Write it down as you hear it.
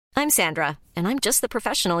I'm Sandra, and I'm just the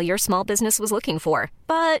professional your small business was looking for.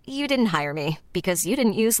 But you didn't hire me because you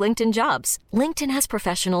didn't use LinkedIn Jobs. LinkedIn has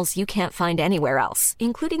professionals you can't find anywhere else,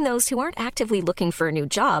 including those who aren't actively looking for a new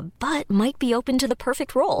job, but might be open to the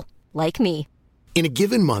perfect role, like me. In a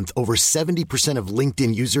given month, over 70% of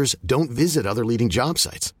LinkedIn users don't visit other leading job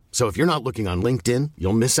sites. So if you're not looking on LinkedIn,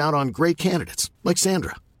 you'll miss out on great candidates like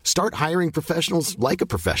Sandra. Start hiring professionals like a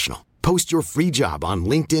professional. Post your free job on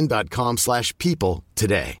linkedin.com/people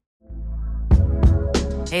today.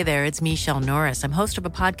 Hey there, it's Michelle Norris. I'm host of a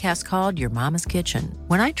podcast called Your Mama's Kitchen.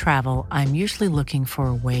 When I travel, I'm usually looking for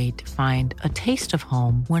a way to find a taste of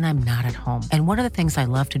home when I'm not at home. And one of the things I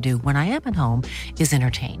love to do when I am at home is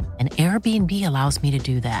entertain. And Airbnb allows me to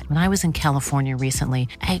do that. When I was in California recently,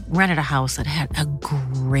 I rented a house that had a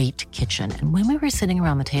great kitchen. And when we were sitting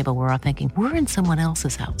around the table, we're all thinking, we're in someone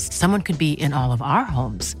else's house. Someone could be in all of our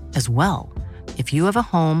homes as well. If you have a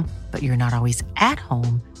home, but you're not always at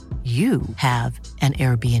home, you have an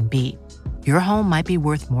Airbnb. Your home might be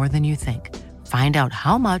worth more than you think. Find out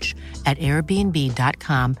how much at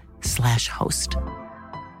airbnb.com/host.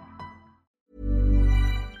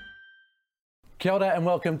 Kia ora and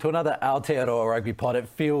welcome to another Aotearoa Rugby Pod. It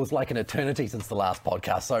feels like an eternity since the last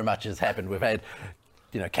podcast. So much has happened. We've had,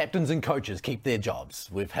 captains and coaches keep their jobs.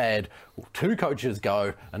 We've had 2 coaches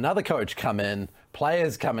go, another coach come in,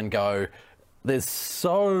 players come and go. There's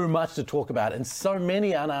so much to talk about and so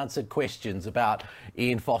many unanswered questions about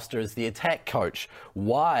Ian Foster as the attack coach.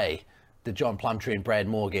 Why did John Plumtree and Brad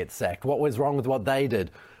Moore get sacked? What was wrong with what they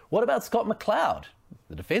did? What about Scott McLeod?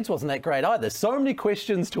 The defence wasn't that great either. So many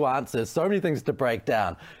questions to answer, so many things to break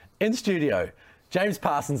down. In studio, James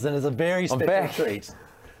Parsonson is a very special treat.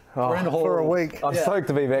 For a week. I'm stoked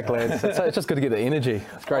to be back, lads. It's just good to get the energy.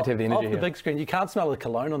 It's great to have the energy off the big screen. You can't smell the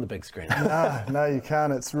cologne on the big screen. No, you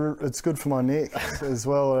can't. It's good for my neck as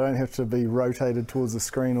well. I don't have to be rotated towards the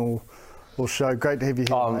screen all show. Great to have you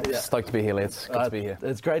here, I'm stoked to be here, lads. Good to be here.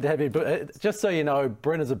 It's great to have you. But just so you know,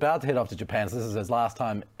 Bryn is about to head off to Japan, so this is his last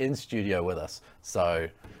time in studio with us. So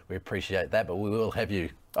we appreciate that, but we will have you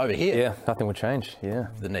over here. Yeah, nothing will change, for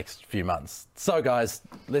the next few months. So guys,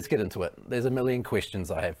 let's get into it. There's a million questions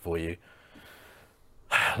I have for you.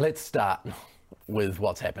 Let's start with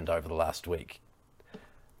what's happened over the last week.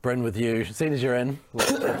 Bryn, with you, seeing as you're in,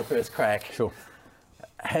 let's have the first crack. Sure.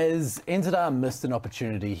 Has NZR missed an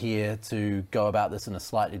opportunity here to go about this in a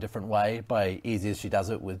slightly different way by easy as she does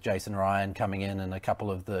it with Jason Ryan coming in and a couple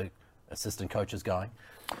of the assistant coaches going?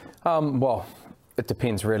 Well, it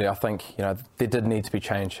depends really. I think, there did need to be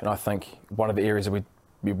change. And I think one of the areas that we've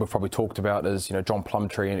probably talked about is, John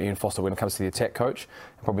Plumtree and Ian Foster when it comes to the attack coach,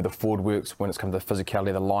 and probably the forward works when it's come to the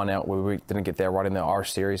physicality, the line out, where we didn't get that right in the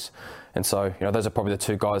Irish series. And so, those are probably the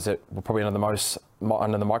 2 guys that were probably under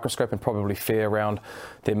the microscope and probably fair around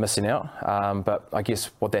they're missing out. But I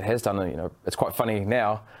guess what that has done, it's quite funny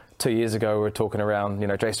now. 2 years ago, we were talking around,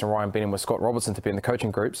 Jason Ryan being in with Scott Robertson to be in the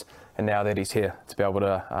coaching groups, and now that he's here to be able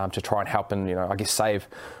to try and help and, I guess, save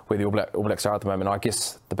where the All Blacks are at the moment. I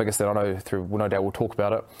guess the biggest thing I know no doubt we'll talk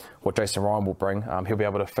about it, what Jason Ryan will bring. He'll be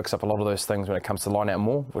able to fix up a lot of those things when it comes to line out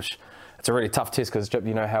more, which it's a really tough test because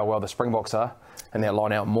you know how well the Springboks are and their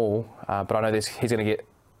line out more. But I know he's going to get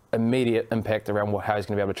immediate impact around how he's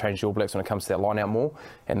going to be able to change the All Blacks when it comes to that line out more,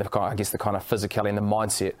 and the kind of physicality and the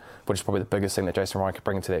mindset, which is probably the biggest thing that Jason Ryan could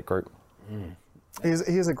bring into that group. He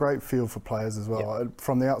has a great feel for players as well. Yep.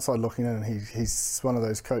 From the outside looking in, he's one of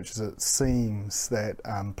those coaches that seems that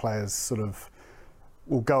players sort of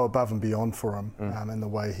will go above and beyond for him in the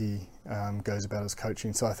way he goes about his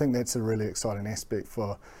coaching. So I think that's a really exciting aspect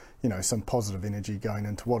for, some positive energy going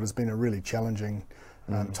into what has been a really challenging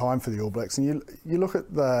time for the All Blacks. And you look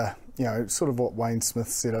at the, sort of what Wayne Smith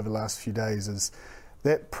said over the last few days is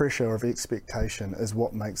that pressure of expectation is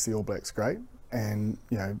what makes the All Blacks great. And,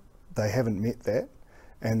 they haven't met that,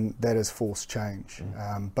 and that has forced change.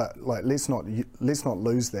 But let's not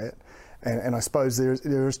lose that. And I suppose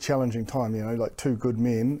there is challenging time. 2 good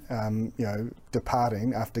men,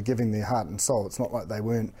 departing after giving their heart and soul. It's not like they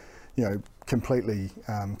weren't, completely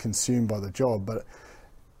consumed by the job. But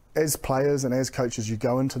as players and as coaches, you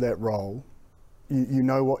go into that role. You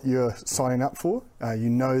know what you're signing up for. You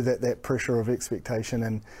know that pressure of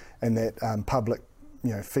expectation and that public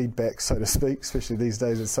feedback, so to speak, especially these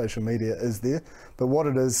days with social media, is there. But what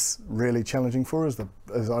it is really challenging for is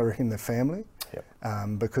I reckon the family,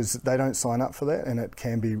 because they don't sign up for that, and it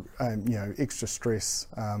can be extra stress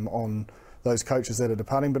on those coaches that are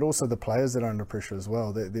departing, but also the players that are under pressure as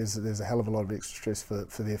well. There's a hell of a lot of extra stress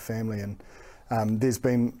for their family, and there's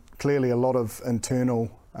been clearly a lot of internal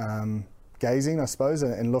gazing, I suppose,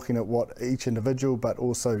 and looking at what each individual, but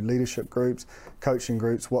also leadership groups, coaching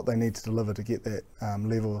groups, what they need to deliver to get that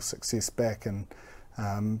level of success back. And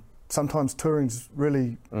sometimes touring's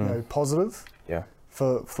really positive. Yeah.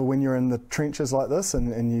 For when you're in the trenches like this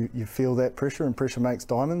and you feel that pressure, and pressure makes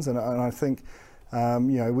diamonds. And I think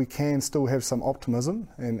we can still have some optimism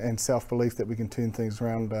and self-belief that we can turn things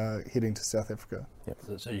around heading to South Africa.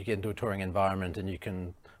 Yep. So you get into a touring environment and you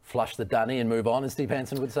can flush the dunny and move on, as Steve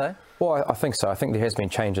Hansen would say? Well, I think so. I think there has been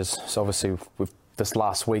changes. So obviously with this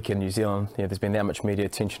last week in New Zealand, there's been that much media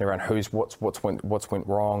attention around what's went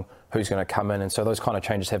wrong, who's going to come in, and so those kind of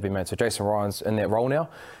changes have been made. So Jason Ryan's in that role now.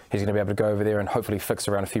 He's going to be able to go over there and hopefully fix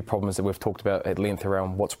around a few problems that we've talked about at length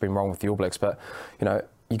around what's been wrong with the All Blacks. But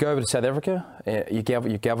you go over to South Africa, you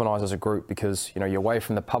galvanise as a group because you're away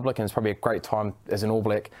from the public, and it's probably a great time as an All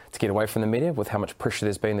Black to get away from the media with how much pressure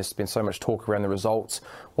there's been. There's been so much talk around the results,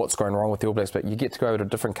 what's going wrong with the All Blacks, but you get to go over to a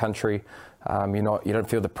different country. You don't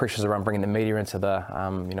feel the pressures around bringing the media into the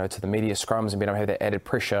to the media scrums and being able to have that added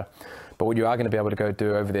pressure. But what you are going to be able to go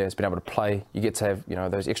do over there is being able to play. You get to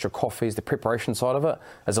have those extra coffees. The preparation side of it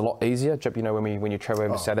is a lot easier. When you travel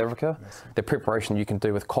over to South Africa, the preparation you can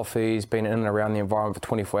do with coffees, being in and around the environment for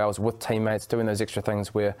 24 hours with teammates, doing those extra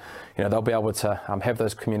things where they'll be able to have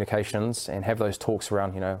those communications and have those talks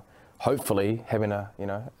around hopefully having a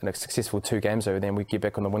successful 2 games over there, and we get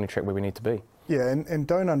back on the winning track where we need to be. Yeah, and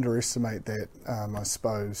don't underestimate that. I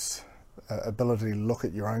suppose ability to look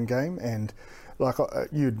at your own game and.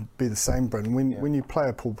 You'd be the same, Brendan. When you play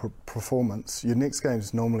a poor performance, your next game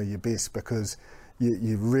is normally your best because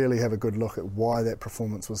you really have a good look at why that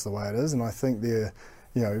performance was the way it is. And I think there,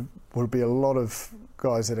 will be a lot of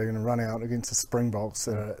guys that are going to run out against the Springboks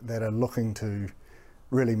that are looking to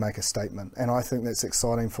really make a statement. And I think that's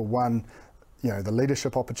exciting for one, the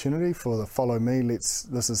leadership opportunity for the follow me.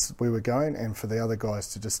 This is where we're going, and for the other guys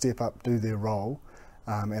to just step up, do their role.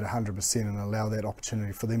 At 100% and allow that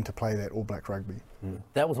opportunity for them to play that All Black rugby.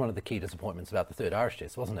 That was one of the key disappointments about the third Irish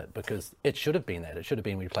Test, wasn't it? Because it should have been that. It should have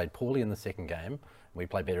been we played poorly in the second game, we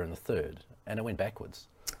played better in the third, and it went backwards.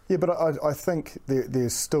 Yeah, but I think there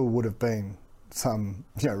still would have been some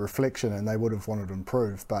reflection, and they would have wanted to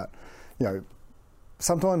improve. But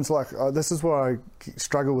sometimes this is why I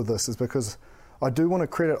struggle with this, is because I do want to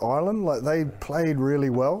credit Ireland. They played really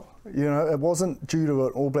well. It wasn't due to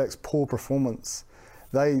an All Blacks poor performance.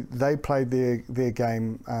 They played their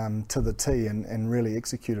game to the T and really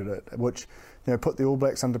executed it, which put the All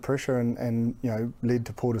Blacks under pressure and led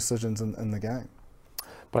to poor decisions in the game.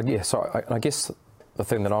 But I guess the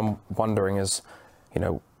thing that I'm wondering is,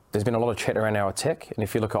 there's been a lot of chat around our attack, and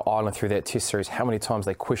if you look at Ireland through that Test series, how many times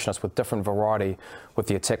they question us with different variety with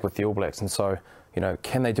the attack with the All Blacks, and so.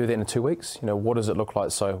 Can they do that in 2 weeks? What does it look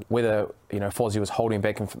like? So whether, Fozzie was holding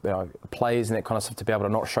back plays and that kind of stuff to be able to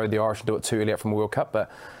not show the Irish and do it too early out from the World Cup.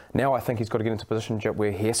 But now I think he's got to get into a position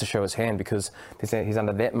where he has to show his hand because he's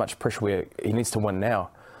under that much pressure where he needs to win now.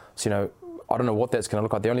 So, I don't know what that's going to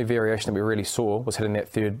look like. The only variation that we really saw was hitting that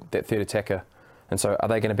third attacker. And so are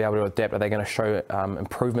they going to be able to adapt? Are they going to show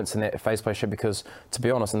improvements in that phase play shift? Because to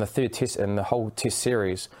be honest, in the third test, in the whole Test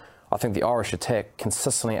series, I think the Irish attack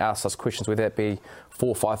consistently asks us questions, whether that be 4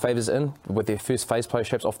 or 5 favours in with their first phase play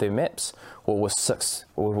shapes off their maps, or it was 6,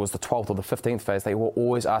 or it was the 12th or the 15th phase. They were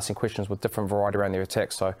always asking questions with different variety around their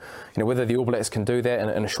attack. So, whether the All Blacks can do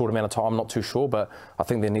that in a short amount of time, I'm not too sure, but I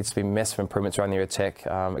think there needs to be massive improvements around their attack,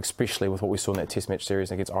 especially with what we saw in that Test match series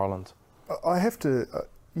against Ireland.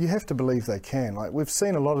 You have to believe they can. We've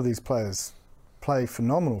seen a lot of these players play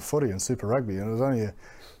phenomenal footy in Super Rugby, and it was only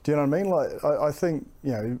do you know what I mean? I think,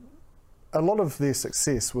 a lot of their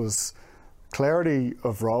success was clarity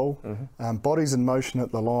of role, bodies in motion at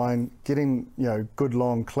the line, getting good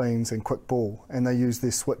long cleans and quick ball, and they use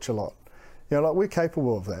their switch a lot. We're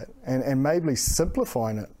capable of that, and maybe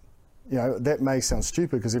simplifying it. That may sound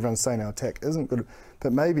stupid because everyone's saying our attack isn't good,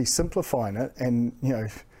 but maybe simplifying it and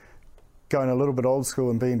going a little bit old school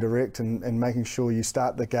and being direct and making sure you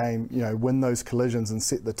start the game, win those collisions and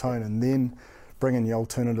set the tone, and then bring in your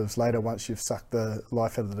alternatives later once you've sucked the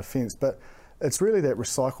life out of the defence. But it's really that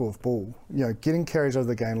recycle of ball, getting carries over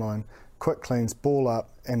the game line, quick cleans, ball up,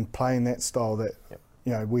 and playing that style that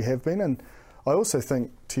we have been. And I also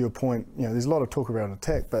think, to your point, there's a lot of talk about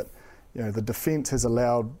attack, but the defence has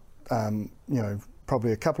allowed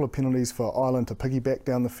probably a couple of penalties for Ireland to piggyback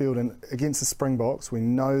down the field, and against the Springboks we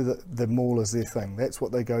know that the maul is their thing. That's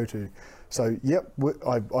what they go to. So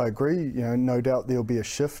I agree, no doubt there'll be a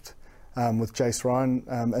shift with Jace Ryan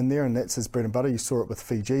in there, and that's his bread and butter. You saw it with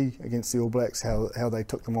Fiji against the All Blacks, how they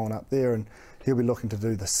took them on up there, and he'll be looking to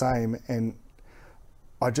do the same. And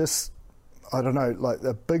I I don't know, like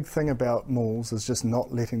the big thing about Mauls is just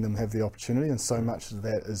not letting them have the opportunity, and so much of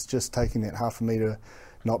that is just taking that half a metre,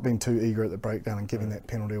 not being too eager at the breakdown and giving that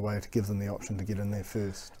penalty away to give them the option to get in there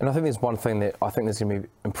first. And I think there's one thing that I think there's going to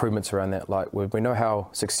be improvements around that. Like we know how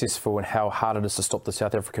successful and how hard it is to stop the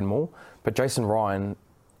South African maul, but Jason Ryan,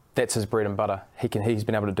 that's his bread and butter. He's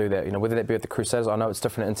been able to do that. You know, whether that be at the Crusaders, I know it's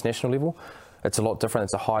different at international level. It's a lot different.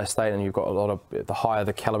 It's a higher state, and you've got a lot of the higher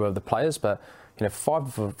the calibre of the players. But you know,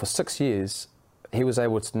 for 6 years, he was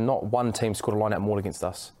able to not one team scored a line-out maul against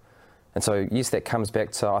us. And so, yes, that comes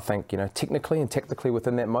back to, I think, you know, technically and tactically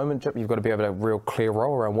within that moment, Jip, you've got to be able to have a real clear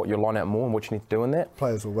role around what your line-out maul and what you need to do in that.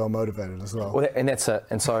 Players were well motivated as well. And that's it.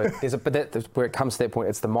 And so, but that's where it comes to that point,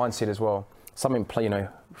 it's the mindset as well. Something, you know,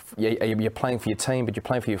 you're playing for your team, but you're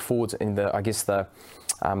playing for your forwards, and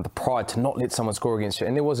the pride to not let someone score against you.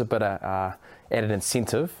 And there was a bit of added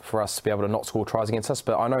incentive for us to be able to not score tries against us.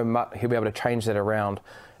 But I know Mutt, he'll be able to change that around,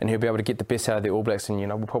 and he'll be able to get the best out of the All Blacks. And, you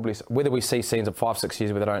know, we'll probably, whether we see scenes of 5-6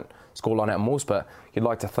 years where they don't score line-out mauls, but you'd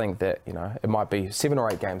like to think that, you know, it might be 7 or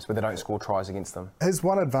 8 games where they don't score tries against them. His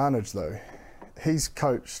one advantage, though, he's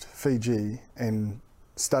coached Fiji and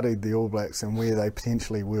studied the All Blacks and where they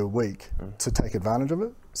potentially were weak to take advantage of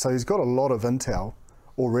it. So he's got a lot of intel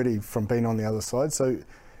already from being on the other side. So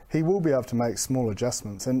he will be able to make small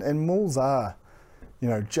adjustments. And mauls are, you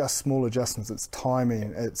know, just small adjustments. It's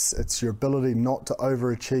timing. It's your ability not to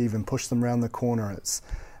overachieve and push them around the corner. It's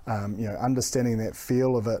you know, understanding that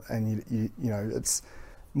feel of it. And you know, it's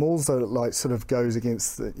mauls that like sort of goes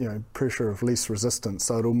against the, you know, pressure of least resistance.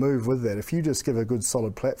 So it'll move with that. If you just give a good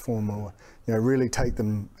solid platform, or you know, really take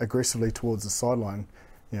them aggressively towards the sideline,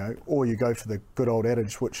 you know, or you go for the good old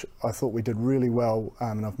adage, which I thought we did really well,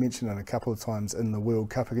 and I've mentioned it a couple of times in the World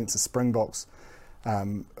Cup against the Springboks,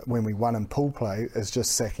 when we won in pool play, is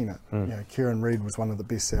just sacking it. You know, Kieran Reid was one of the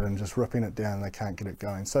best at it, and just ripping it down, and they can't get it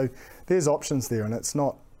going. So there's options there, and it's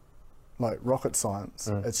not like rocket science.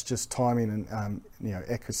 It's just timing and you know,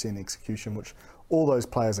 accuracy and execution, which all those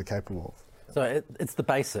players are capable of. So it's the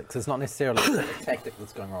basics. It's not necessarily the tactic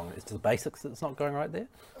that's going wrong. It's the basics that's not going right there.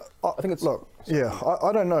 I think it's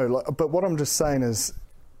I don't know. Like, but what I'm just saying is,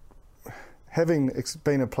 having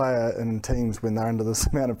been a player in teams when they're under this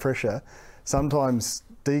amount of pressure, sometimes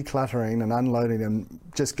decluttering and unloading and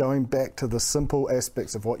just going back to the simple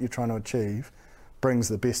aspects of what you're trying to achieve brings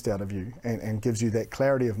the best out of you and gives you that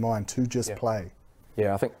clarity of mind to just play.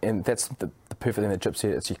 Yeah, I think, and that's the perfect thing that Jip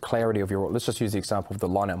said. It's your clarity of your. Let's just use the example of the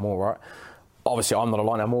line-out maul, right? Obviously, I'm not a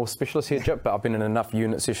line-out maul specialist here, Jip, but I've been in enough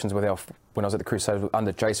unit sessions with when I was at the Crusaders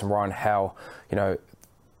under Jason Ryan, how, you know,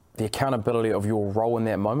 the accountability of your role in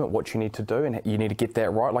that moment, what you need to do, and you need to get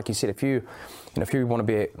that right. Like you said, if you want to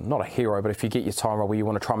be not a hero, but if you get your time right where you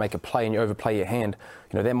want to try and make a play and you overplay your hand,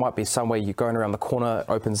 you know, there might be somewhere you're going around the corner,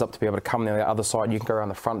 it opens up to be able to come down the other side, and you can go around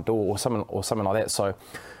the front door or something like that. So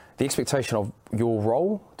the expectation of your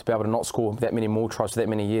role to be able to not score that many more tries for that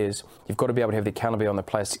many years, you've got to be able to have the accountability on the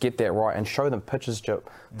players to get that right and show them pitches, Jip,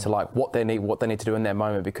 to like what they need to do in that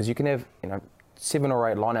moment, because you can have, you know, 7 or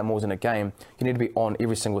 8 line-out mauls in a game. You need to be on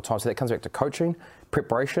every single time. So that comes back to coaching,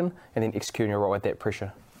 preparation, and then executing your role at that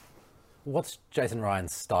pressure. What's Jason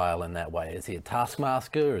Ryan's style in that way? Is he a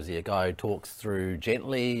taskmaster? Is he a guy who talks through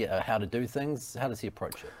gently how to do things? How does he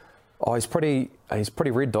approach it? Oh, he's pretty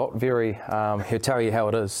red dot. Very, he'll tell you how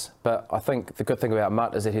it is. But I think the good thing about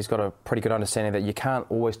Mutt is that he's got a pretty good understanding that you can't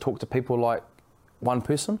always talk to people like one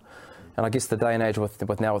person. And I guess the day and age with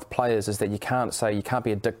players is that you can't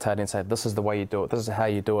be a dictator and say, this is the way you do it, this is how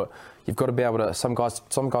you do it. You've got to be able to, some guys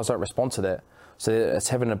don't respond to that. So it's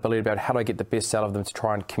having an ability about how do I get the best out of them to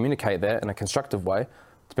try and communicate that in a constructive way,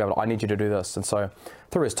 to be able to, I need you to do this. And so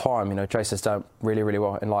through his time, you know, Jace has done really, really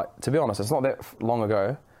well. And like, to be honest, it's not that long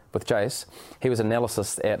ago with Jace, he was an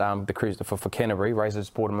analyst at the Cruise for Canterbury. Razors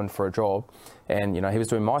brought him in for a job, and you know, he was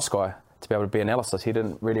doing My Sky to be able to be an analyst. He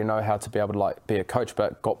didn't really know how to be able to like be a coach,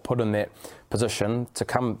 but got put in that position to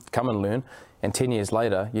come and learn. And 10 years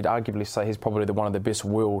later, you'd arguably say he's probably one of the best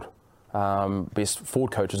best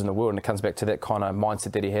forward coaches in the world. And it comes back to that kind of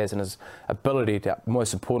mindset that he has and his ability to,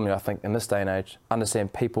 most importantly, I think, in this day and age,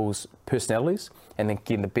 understand people's personalities and then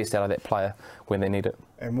getting the best out of that player when they need it.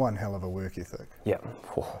 And one hell of a work ethic. Yeah.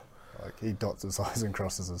 Like, he dots his I's and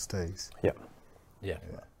crosses his T's. Yeah. Yeah.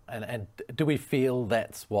 And do we feel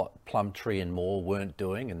that's what Plumtree and Moore weren't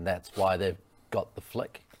doing, and that's why they've got the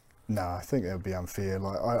flick? No, I think that would be unfair.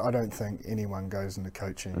 Like, I don't think anyone goes into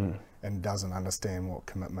coaching and doesn't understand what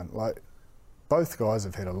commitment. Like, both guys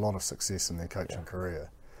have had a lot of success in their coaching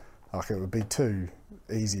career. Like, it would be too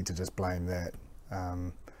easy to just blame that.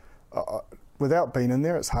 Without being in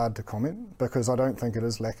there, it's hard to comment because I don't think it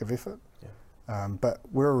is lack of effort. But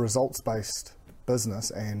we're a results-based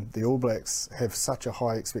business, and the All Blacks have such a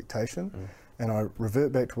high expectation. And I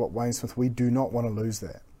revert back to what Wayne Smith, we do not want to lose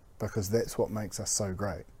that, because that's what makes us so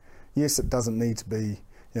great. Yes, it doesn't need to be,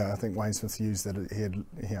 I think Wayne Smith used that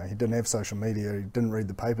he didn't have social media, he didn't read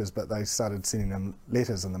the papers, but they started sending him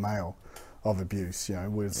letters in the mail of abuse.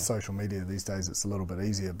 With social media these days it's a little bit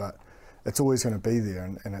easier, but it's always going to be there,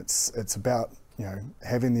 and it's about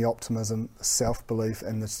having the optimism, self-belief,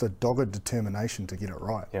 and it's the dogged determination to get it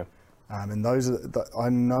right. Yeah. And those are I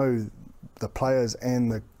know the players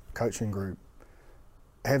and the coaching group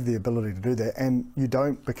have the ability to do that, and you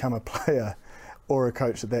don't become a player or a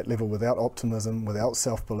coach at that level without optimism, without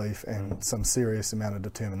self-belief, and some serious amount of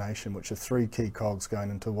determination, which are three key cogs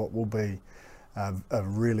going into what will be a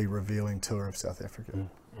really revealing tour of South Africa.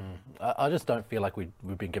 I just don't feel like we've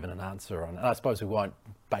been given an answer on it. And I suppose we won't,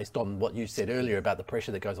 based on what you said earlier about the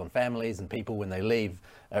pressure that goes on families and people when they leave,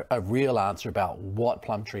 a real answer about what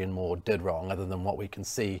Plumtree and Moore did wrong, other than what we can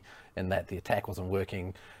see in that the attack wasn't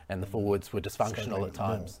working and the forwards were dysfunctional at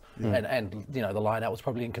times. And the line-out was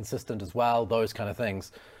probably inconsistent as well, those kind of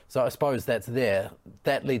things. So I suppose that's there.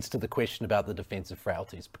 That leads to the question about the defensive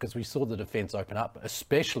frailties, because we saw the defence open up,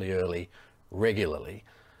 especially early, regularly.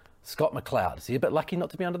 Scott McLeod, is he a bit lucky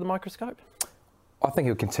not to be under the microscope? I think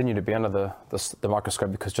he'll continue to be under the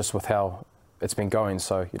microscope, because just with how it's been going.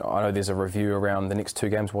 So I know there's a review around the next two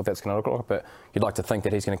games, what that's going to look like, but you'd like to think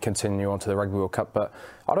that he's going to continue on to the Rugby World Cup. But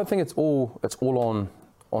I don't think it's all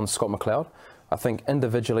on Scott McLeod. I think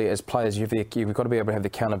individually as players, you've got to be able to have the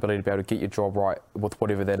accountability to be able to get your job right with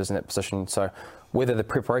whatever that is in that position. So whether the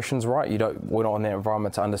preparation's right, we're not in that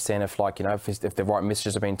environment to understand if the right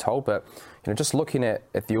messages are being told. But just looking at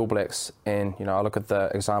the All Blacks, and I look at the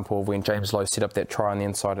example of when James Lowe set up that try on the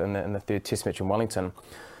inside in the third Test match in Wellington.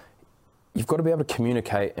 You've got to be able to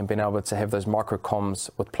communicate and being able to have those micro comms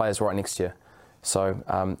with players right next to you. So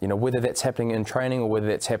whether that's happening in training or whether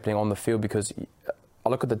that's happening on the field, because I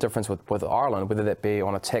look at the difference with Ireland, whether that be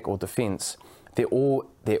on attack or defence, they're all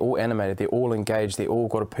animated, they're all engaged, they're all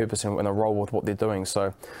got a purpose and a role with what they're doing.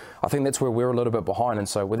 So I think that's where we're a little bit behind. And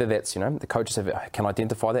so whether that's, the coaches can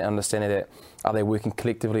identify that, understand that, are they working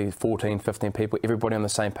collectively, 14, 15 people, everybody on the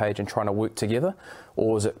same page and trying to work together?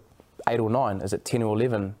 Or is it 8 or 9? Is it 10 or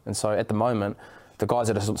 11? And so at the moment, the guys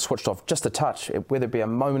that are switched off just a touch, whether it be a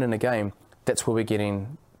moment in a game, that's where we're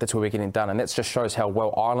getting done, and that just shows how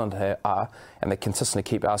well Ireland are, and they consistently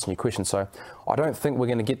keep asking you questions. So I don't think we're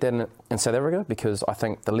going to get that in South Africa, because I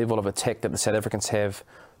think the level of attack that the South Africans have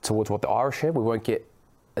towards what the Irish have, we won't get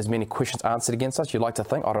as many questions answered against us. You'd like to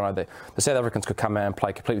think, I don't know, the South Africans could come out and play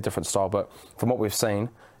a completely different style, but from what we've seen,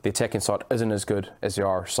 the attacking side isn't as good as the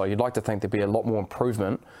Irish. So you'd like to think there'd be a lot more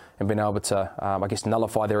improvement in being able to,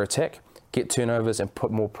 nullify their attack, get turnovers, and put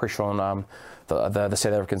more pressure on the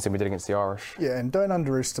South Africans than we did against the Irish. Yeah, and don't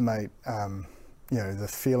underestimate the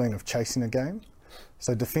feeling of chasing a game.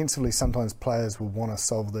 So defensively, sometimes players will want to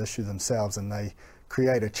solve the issue themselves, and they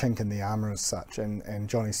create a chink in the armour as such. And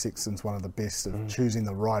Johnny Sexton's one of the best of choosing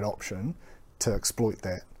the right option to exploit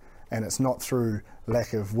that. And it's not through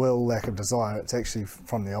lack of will, lack of desire. It's actually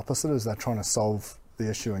from the opposite, as they're trying to solve the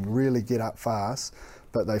issue and really get up fast.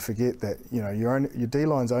 But they forget that your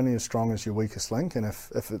D-line's only as strong as your weakest link, and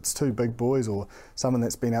if it's two big boys or someone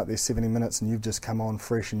that's been out there 70 minutes and you've just come on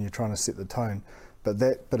fresh and you're trying to set the tone, but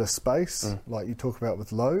that bit of space, like you talk about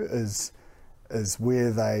with Lowe, is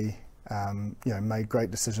where they made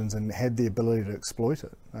great decisions and had the ability to exploit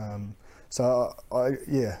it.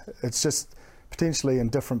 It's just potentially in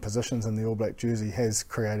different positions in the All Black jersey has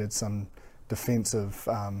created some defensive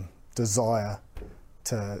desire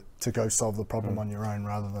to go solve the problem on your own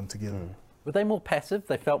rather than together. Were they more passive?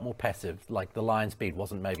 They felt more passive, like the line speed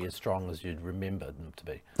wasn't maybe as strong as you'd remembered them to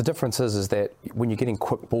be. The difference is that when you're getting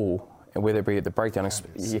quick ball, and whether it be at the breakdown,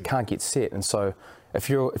 you can't get set. And so if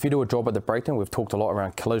you do a job at the breakdown, we've talked a lot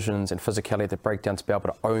around collisions and physicality at the breakdown to be able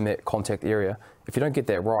to own that contact area. If you don't get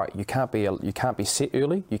that right, you can't be set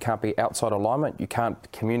early, you can't be outside alignment, you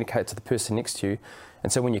can't communicate to the person next to you.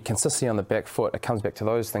 And so when you're consistently on the back foot, it comes back to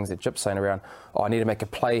those things that Jip's saying around, I need to make a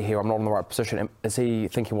play here, I'm not in the right position. Is he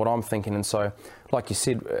thinking what I'm thinking? And so, like you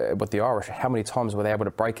said with the Irish, how many times were they able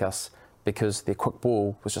to break us because their quick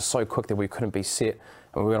ball was just so quick that we couldn't be set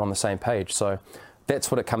and we weren't on the same page. So that's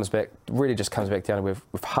what it comes back, really just comes back down to.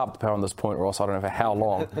 We've harped power on this point, Ross, I don't know for how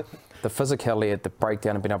long. The physicality at the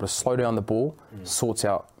breakdown and being able to slow down the ball sorts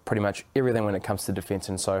out pretty much everything when it comes to defence.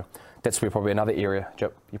 And so that's probably another area,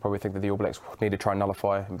 Jip, you probably think that the All Blacks need to try and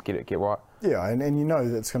nullify and get right. Yeah, and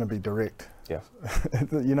that it's going to be direct. Yeah.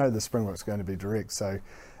 The Springboks going to be direct. So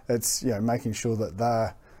it's making sure that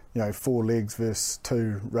they're 4 legs versus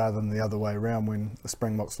 2 rather than the other way around when the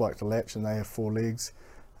Springboks like to latch and they have 4 legs.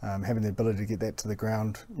 having the ability to get that to the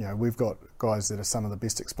ground. We've got guys that are some of the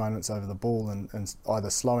best exponents over the ball and either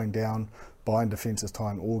slowing down, buying defensive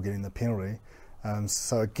time or getting the penalty.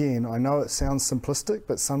 So again, I know it sounds simplistic,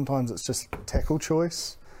 but sometimes it's just tackle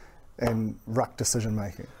choice and ruck decision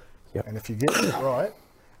making. Yep. And if you get it right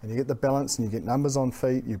and you get the balance and you get numbers on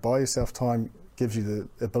feet, you buy yourself time, gives you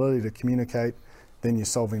the ability to communicate, then you're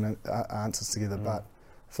solving answers together. But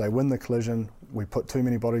if they win the collision, we put too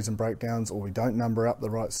many bodies in breakdowns, or we don't number up the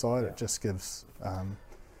right side, it just gives...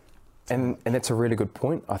 And that's a really good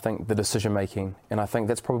point, I think, the decision making. And I think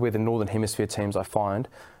that's probably where the Northern Hemisphere teams, I find,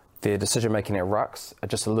 their decision making at rucks are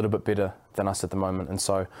just a little bit better than us at the moment. And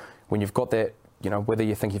so when you've got that, whether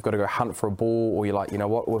you think you've got to go hunt for a ball, or you're like,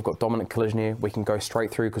 we've got dominant collision here, we can go straight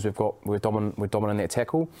through because we're dominant in that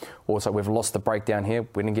tackle. Or so we've lost the breakdown here,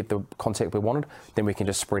 we didn't get the contact we wanted, then we can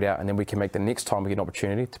just spread out, and then we can make the next time we get an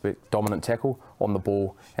opportunity to be dominant tackle on the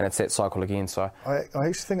ball, and it's that cycle again. So I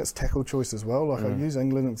actually think it's tackle choice as well. Like I use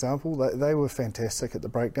England example, they were fantastic at the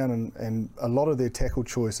breakdown, and a lot of their tackle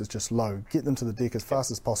choice is just low. Get them to the deck as fast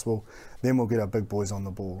as possible, then we'll get our big boys on the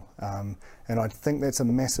ball. And I think that's a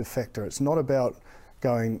massive factor. It's not about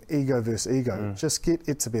going ego versus ego. Just get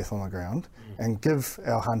Etzebeth on the ground and give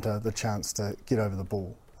our hunter the chance to get over the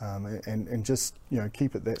ball, and just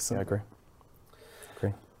keep it that simple. Yeah, I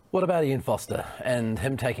agree. What about Ian Foster and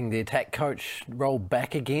him taking the attack coach role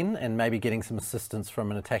back again and maybe getting some assistance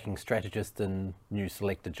from an attacking strategist and new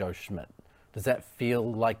selector Joe Schmidt? Does that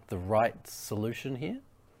feel like the right solution here?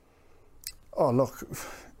 Oh, look,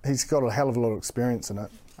 he's got a hell of a lot of experience in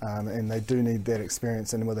it. And they do need that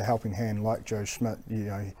experience, and with a helping hand like Joe Schmidt,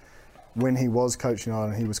 when he was coaching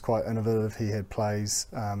Ireland, he was quite innovative. He had plays,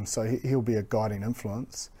 so he'll be a guiding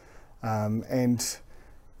influence. And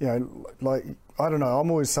like, I don't know, I'm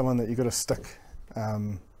always someone that you've got to stick,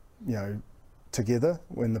 together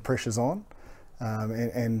when the pressure's on.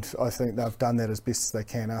 And I think they've done that as best as they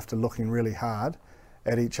can after looking really hard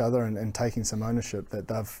at each other and taking some ownership that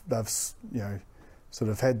they've sort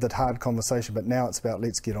of had that hard conversation, but now it's about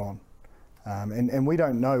let's get on. And we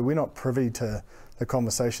don't know, we're not privy to the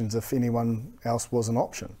conversations if anyone else was an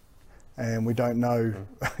option. And we don't know,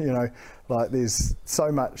 like there's so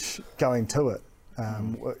much going to it.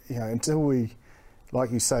 Until we, like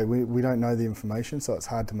you say, we don't know the information, so it's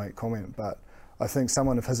hard to make comment. But I think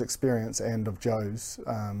someone of his experience and of Joe's,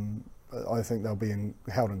 I think they'll be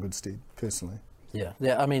held in good stead, personally. Yeah.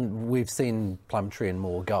 I mean, we've seen Plumtree and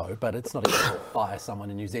Moore go, but it's not easy to fire someone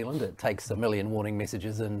in New Zealand. It takes a million warning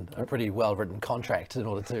messages and a pretty well-written contract in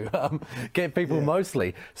order to get people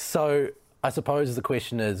mostly. So I suppose the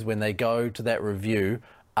question is, when they go to that review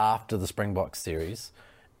after the Springboks series,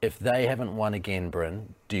 if they haven't won again,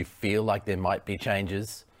 Bryn, do you feel like there might be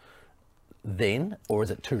changes then, or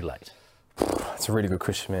is it too late? That's a really good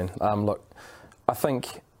question, man. Look, I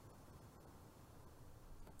think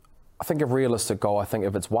a realistic goal, I think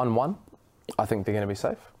if it's 1-1, I think they're going to be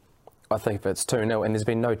safe. I think if it's 2-0, and there's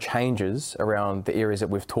been no changes around the areas that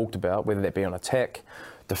we've talked about, whether that be on attack,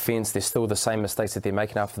 defence, there's still the same mistakes that they're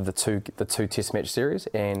making after the two test match series,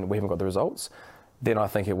 and we haven't got the results, then I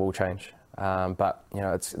think it will change. But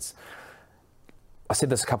it's. I said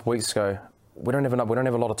this a couple of weeks ago. We don't have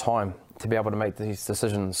a lot of time to be able to make these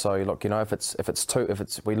decisions. So look,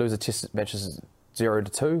 if we lose the test matches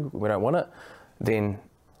 0-2, we don't win it, then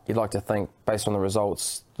you'd like to think, based on the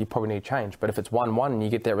results, you probably need change. But if it's 1-1 and you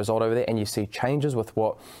get that result over there and you see changes with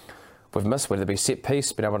what we've missed, whether it be set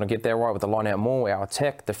piece, being able to get that right with the line out more, our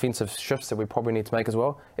attack, defensive shifts that we probably need to make as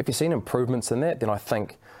well, if you've seen improvements in that, then I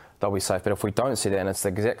think they'll be safe. But if we don't see that, and it's the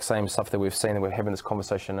exact same stuff that we've seen, and we're having this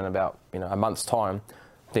conversation in about a month's time,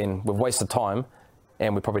 then we've wasted time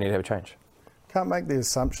and we probably need to have a change. Can't make the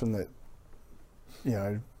assumption that,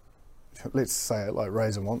 let's say it like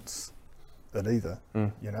Razor wants it either,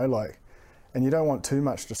 and you don't want too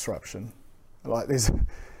much disruption. Like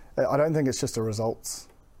I don't think it's just a results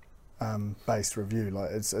based review.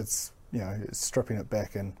 Like it's stripping it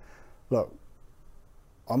back. And look,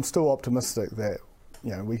 I'm still optimistic that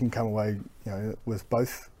we can come away with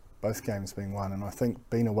both games being won. And I think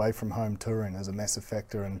being away from home touring is a massive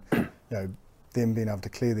factor, and them being able to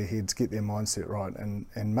clear their heads, get their mindset right,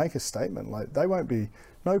 and make a statement. Like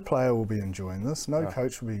no player will be enjoying this, no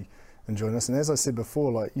coach will be enjoying this. And as I said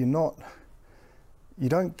before, like you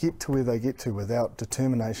don't get to where they get to without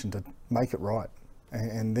determination to make it right.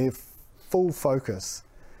 And their full focus,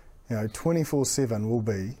 24/7 will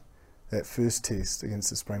be that first test against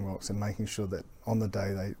the Springboks and making sure that on the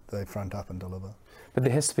day they front up and deliver. But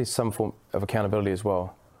there has to be some form of accountability as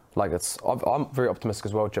well. Like I'm very optimistic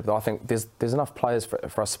as well, Jip. I think there's enough players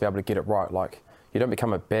for us to be able to get it right. Like you don't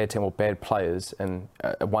become a bad team or bad players in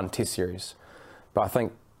one test series. But I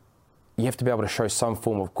think you have to be able to show some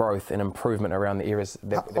form of growth and improvement around the areas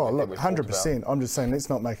that look, we've talked 100%. about. I'm just saying, let's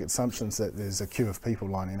not make assumptions that there's a queue of people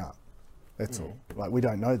lining up. That's all. Like, we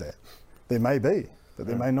don't know that. There may be, but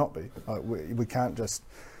there may not be. Like, we can't just,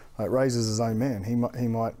 like, Ray's is his own man. He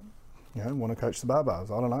might, want to coach the Barbars.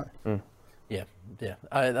 I don't know. Yeah.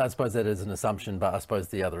 I suppose that is an assumption, but I suppose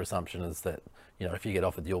the other assumption is that, if you get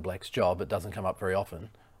offered the All Blacks job, it doesn't come up very often.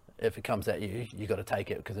 If it comes at you, you got to take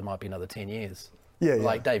it because it might be another 10 years. Yeah,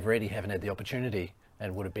 like Dave Reddy haven't had the opportunity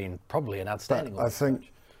and would have been probably an outstanding. But I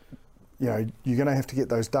think, you're going to have to get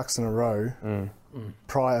those ducks in a row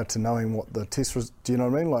prior to knowing what the test was. Do you know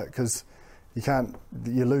what I mean? Like, because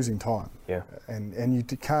you're losing time. Yeah. And you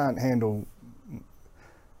can't handle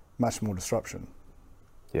much more disruption.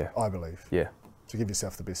 Yeah. I believe. Yeah. To give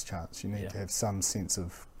yourself the best chance, you need to have some sense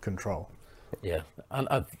of control. Yeah. And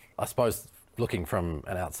I suppose, looking from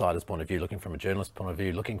an outsider's point of view, looking from a journalist's point of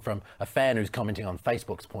view, looking from a fan who's commenting on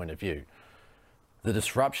Facebook's point of view, the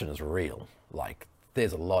disruption is real. Like,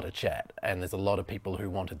 there's a lot of chat, and there's a lot of people who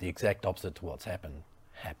wanted the exact opposite to what's happened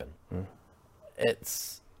happen.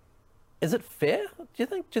 Is it fair?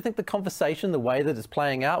 Do you think the conversation, the way that it's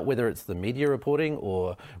playing out, whether it's the media reporting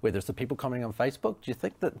or whether it's the people commenting on Facebook, do you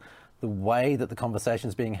think that the way that the conversation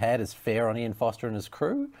is being had is fair on Ian Foster and his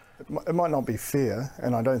crew? It might not be fair,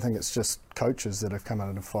 and I don't think it's just coaches that have come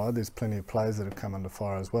under fire. There's plenty of players that have come under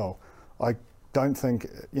fire as well. I don't think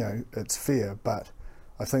it's fair, but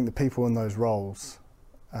I think the people in those roles,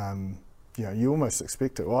 you almost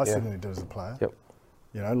expect it. Well, I certainly did as a player. Yep.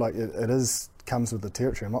 It comes with the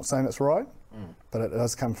territory. I'm not saying it's right, but it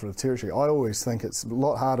does come from the territory. I always think it's a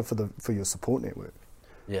lot harder for your support network.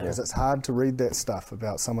 Yeah. Because it's hard to read that stuff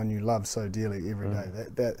about someone you love so dearly every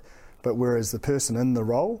day. But whereas the person in the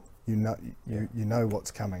role, you know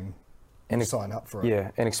what's coming, and you sign up for it.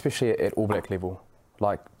 Yeah, and especially at All Black level.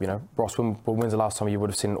 Like, Ross, when's the last time you would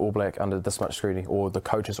have seen an All Black under this much scrutiny, or the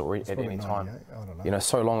coaches at any time? I don't know.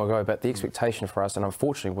 So long ago. But the expectation for us, and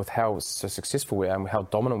unfortunately with how so successful we are and how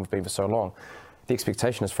dominant we've been for so long, the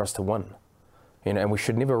expectation is for us to win. And we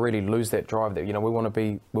should never really lose that drive. That we want to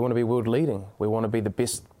be world leading. We want to be the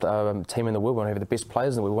best team in the world. We want to have the best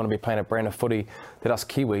players, and we want to be playing a brand of footy that us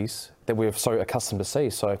Kiwis that we're so accustomed to see.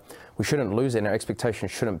 So we shouldn't lose that. And our expectation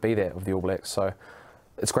shouldn't be that of the All Blacks. So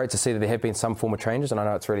it's great to see that there have been some form of changes, and I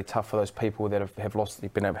know it's really tough for those people that have lost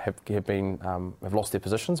their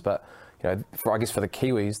positions. But I guess for the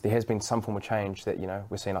Kiwis, there has been some form of change that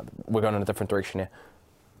we're seeing. Like, we're going in a different direction here.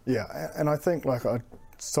 Yeah, and I think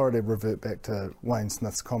sorry to revert back to Wayne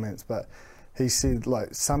Smith's comments, but he said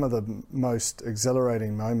some of the most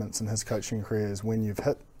exhilarating moments in his coaching career is when you've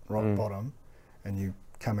hit rock bottom and you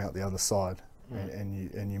come out the other side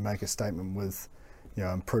and you make a statement with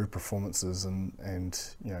improved performances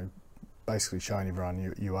and basically showing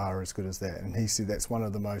everyone you are as good as that. And he said that's one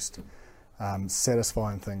of the most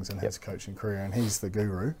satisfying things in his coaching career, and he's the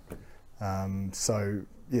guru. So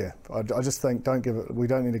yeah, I just think we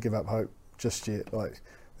don't need to give up hope just yet.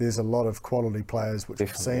 There's a lot of quality players which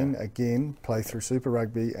we've seen again play through Super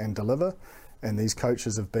Rugby and deliver, and these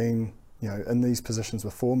coaches have been in these positions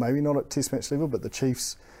before, maybe not at Test match level, but the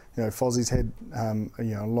Chiefs, Fozzie's had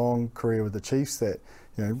a long career with the Chiefs that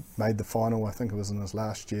made the final. I think it was in his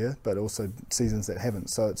last year, but also seasons that haven't.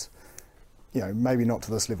 So it's maybe not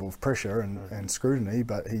to this level of pressure and scrutiny,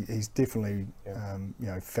 but he's definitely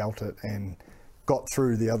felt it and got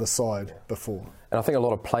through the other side before. And I think a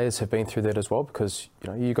lot of players have been through that as well, because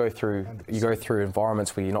you go through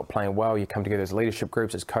environments where you're not playing well. You come together as leadership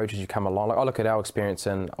groups, as coaches. You come along. Like, I look at our experience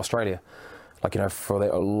in Australia. For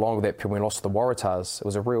along that period when we lost to the Waratahs, it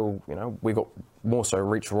was a real, we got more so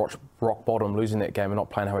reached rock bottom, losing that game and not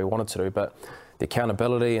playing how we wanted to do. But the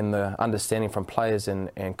accountability and the understanding from players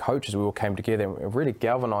and coaches, we all came together and really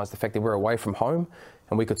galvanised the fact that we're away from home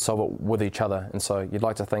and we could solve it with each other. And so you'd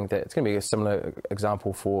like to think that it's going to be a similar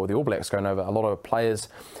example for the All Blacks going over. A lot of players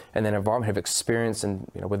in that environment have experience, and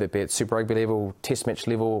whether it be at Super Rugby level, Test match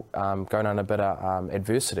level, going on a bit of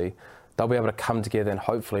adversity, they'll be able to come together and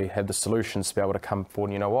hopefully have the solutions to be able to come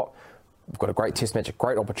forward. And we've got a great Test match, a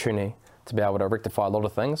great opportunity to be able to rectify a lot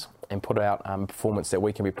of things and put out a performance that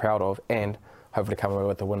we can be proud of, and hopefully come away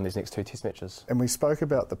with the win in these next two Test matches. And we spoke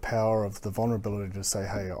about the power of the vulnerability to say,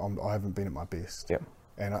 hey, I haven't been at my best. Yep.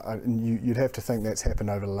 And you'd have to think that's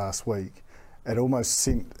happened over the last week. It almost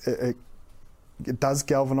it does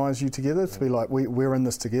galvanise you together to be like, we're in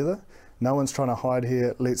this together. No one's trying to hide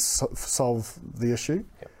here. Let's solve the issue.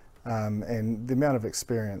 Yep. And the amount of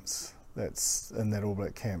experience that's in that All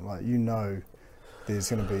Black camp, there's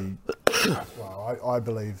going to be, I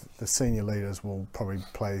believe the senior leaders will probably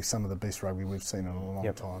play some of the best rugby we've seen in a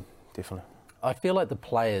long time. Definitely. I feel like the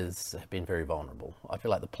players have been very vulnerable. I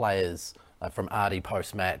feel like the players from Artie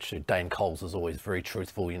post-match, Dane Coles is always very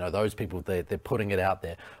truthful. You know, those people, they're putting it out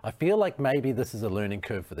there. I feel like maybe this is a learning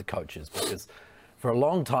curve for the coaches, because for a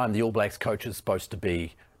long time, the All Blacks coach is supposed to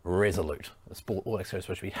be resolute. The All Blacks coach is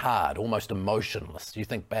supposed to be hard, almost emotionless. You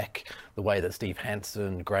think back the way that Steve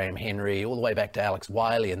Hansen, Graham Henry, all the way back to Alex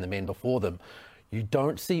Wiley and the men before them, you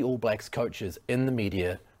don't see All Blacks coaches in the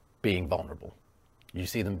media being vulnerable. You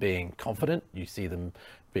see them being confident, you see them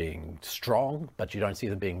being strong, but you don't see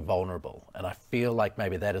them being vulnerable. And I feel like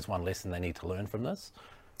maybe that is one lesson they need to learn from this.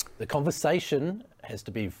 The conversation has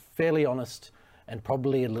to be fairly honest and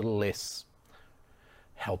probably a little less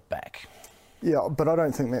held back. Yeah, but I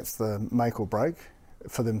don't think that's the make or break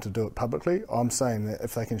for them to do it publicly. I'm saying that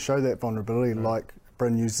if they can show that vulnerability, like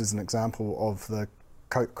Bryn used as an example of the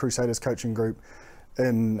Crusaders coaching group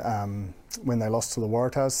in when they lost to the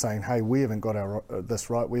Waratahs, saying, hey, we haven't got this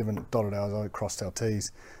right, we haven't dotted our I's, crossed our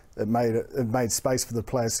T's. It made space for the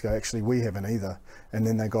players to go, actually, we haven't either. And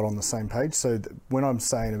then they got on the same page. So when I'm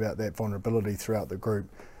saying about that vulnerability throughout the group,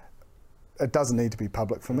 it doesn't need to be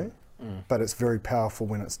public for me, but it's very powerful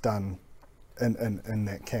when it's done in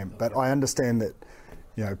that camp. But I understand that,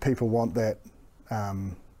 you know, people want that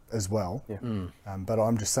as well. Yeah. But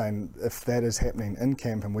I'm just saying, if that is happening in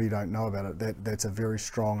camp and we don't know about it, that's a very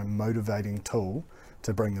strong and motivating tool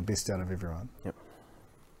to bring the best out of everyone. Yep.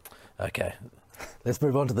 Okay. Let's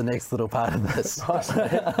move on to the next little part of this.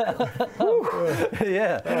 Yeah. All right,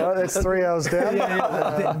 that's 3 hours down.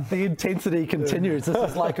 The intensity continues. This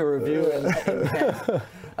is like a review.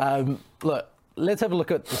 Look, let's have a look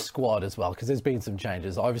at the squad as well, because there's been some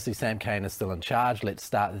changes. Obviously, Sam Cane is still in charge. Let's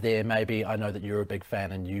start there, maybe. I know that you're a big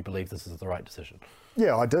fan and you believe this is the right decision.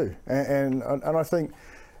 Yeah, I do. And I think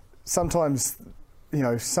sometimes, you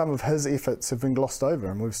know, some of his efforts have been glossed over,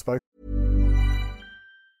 and we've spoken.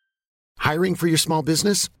 Hiring for your small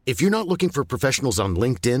business? If you're not looking for professionals on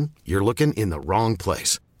LinkedIn, you're looking in the wrong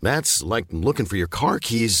place. That's like looking for your car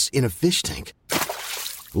keys in a fish tank.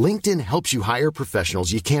 LinkedIn helps you hire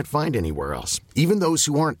professionals you can't find anywhere else, even those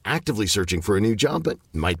who aren't actively searching for a new job but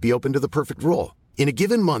might be open to the perfect role. In a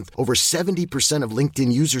given month, over 70% of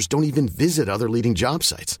LinkedIn users don't even visit other leading job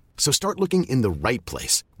sites. So start looking in the right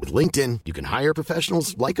place. With LinkedIn, you can hire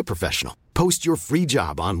professionals like a professional. Post your free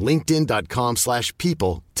job on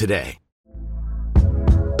linkedin.com/people today.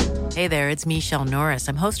 Hey there, it's Michelle Norris.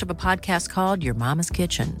 I'm host of a podcast called Your Mama's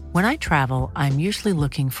Kitchen. When I travel, I'm usually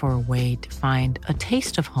looking for a way to find a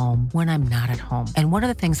taste of home when I'm not at home. And one of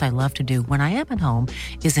the things I love to do when I am at home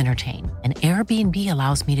is entertain. And Airbnb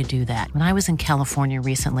allows me to do that. When I was in California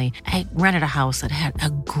recently, I rented a house that had a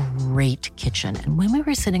great kitchen. And when we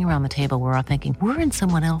were sitting around the table, we were all thinking, we're in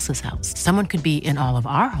someone else's house. Someone could be in all of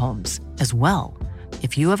our homes as well.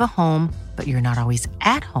 If you have a home, but you're not always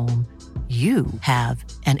at home, you have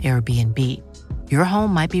an Airbnb. Your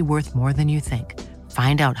home might be worth more than you think.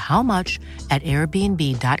 Find out how much at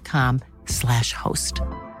airbnb.com/host.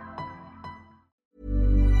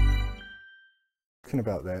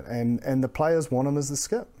 About that, and the players want him as the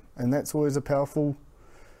skip, and that's always a powerful,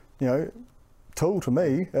 you know, tool to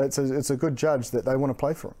me. It's a good judge that they want to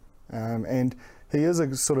play for him, and he is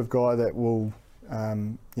a sort of guy that will,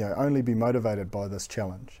 you know, only be motivated by this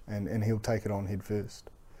challenge, and he'll take it on head first.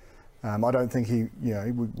 I don't think he, you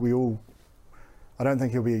know, I don't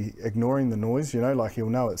think he'll be ignoring the noise, you know, like he'll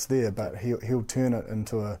know it's there, but he'll turn it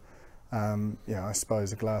into a, you know, I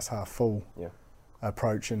suppose a glass half full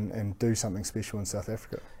approach and do something special in South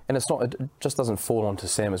Africa. And it just doesn't fall onto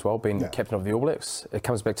Sam as well, being the captain of the All Blacks. It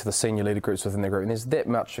comes back to the senior leader groups within the group, and there's that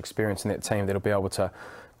much experience in that team that'll be able to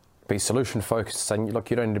be solution focused, saying, look,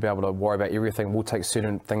 you don't need to be able to worry about everything. We'll take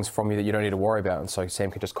certain things from you that you don't need to worry about. And so Sam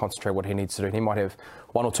can just concentrate what he needs to do. And he might have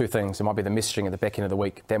one or two things. It might be the messaging at the back end of the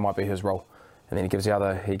week. That might be his role. And then he gives the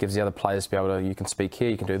other players to be able to, you can speak here,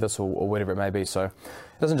 you can do this, or whatever it may be. So it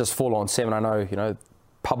doesn't just fall on Sam. And I know, you know,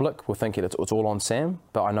 public will think it's all on Sam,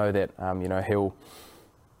 but I know that, you know, he'll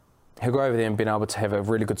go over there and being able to have a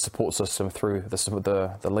really good support system through the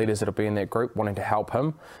leaders that'll be in that group, wanting to help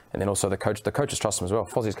him, and then also the coaches trust him as well.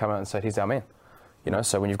 Fozzie's come out and said he's our man, you know.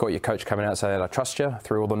 So when you've got your coach coming out and say that I trust you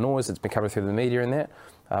through all the noise that's been coming through the media and that,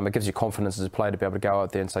 it gives you confidence as a player to be able to go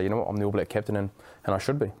out there and say, you know what, I'm the All Black captain and I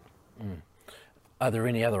should be. Are there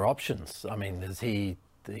any other options? I mean, is he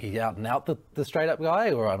out and out the straight up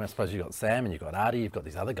guy, or I suppose you've got Sam and you've got Artie, you've got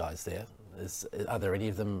these other guys there. Are there any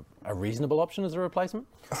of them a reasonable option as a replacement?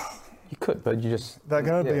 You could, but they're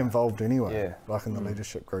going to be involved anyway, like in the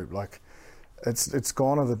leadership group. Like, it's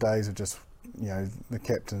gone are the days of just, you know, the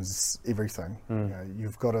captain's everything. You know,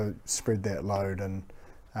 you've got to spread that load, and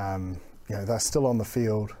you know, they're still on the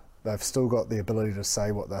field They've still got the ability to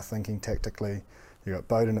say what they're thinking tactically. You've got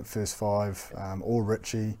Bowden at first five, or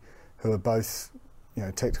Richie, who are both,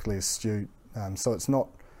 tactically astute. So it's not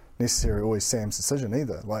necessarily always Sam's decision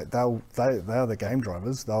either. Like they are the game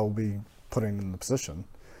drivers. They'll be putting them in the position.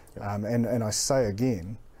 And I say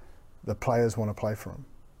again, the players want to play for him,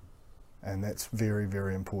 and that's very,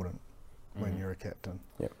 very important when you're a captain.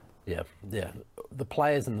 Yeah. The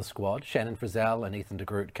players in the squad, Shannon Frizzell and Ethan de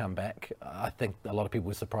Groot, come back. I think a lot of people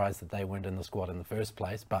were surprised that they weren't in the squad in the first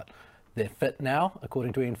place, but they're fit now,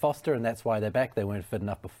 according to Ian Foster, and that's why they're back. They weren't fit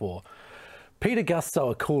enough before. Peter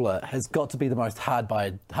Gus-Sowakula has got to be the most hard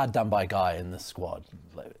done by guy in this squad.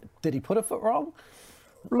 Did he put a foot wrong?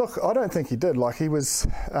 Look, I don't think he did. Like he was,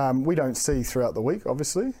 we don't see throughout the week,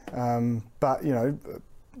 obviously, but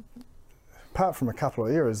apart from a couple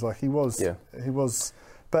of errors, like he was.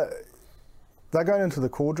 But they're going into the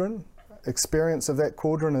Cauldron. Experience of that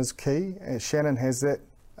Cauldron is key. Shannon has that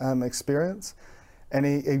experience, and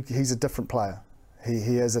he's a different player.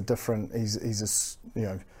 He has a different. He's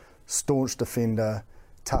a staunch defender,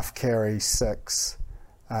 tough carry, six.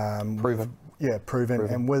 Proven. Yeah, proven.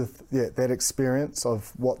 And with that experience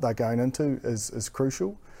of what they're going into is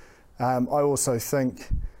crucial. I also think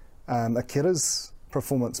Akira's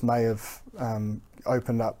performance may have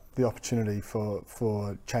opened up the opportunity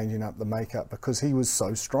for changing up the makeup, because he was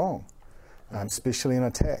so strong, especially in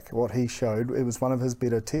attack. What he showed, it was one of his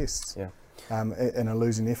better tests in a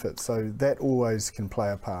losing effort. So that always can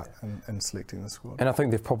play a part in selecting the squad. And I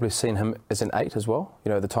think they've probably seen him as an 8 as well.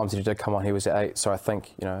 The times that he did come on, he was at 8. So I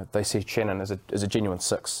think, they see Shannon as a genuine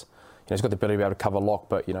 6. He's got the ability to be able to cover lock,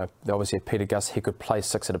 but, they obviously had Peter Gus. He could play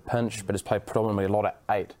 6 at a pinch, but has played predominantly a lot at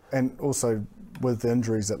 8. And also with the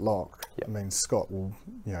injuries at lock, I mean, Scott will,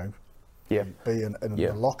 be in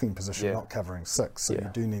a locking position, not covering 6. So you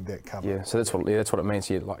do need that cover. Yeah, so that's what it means.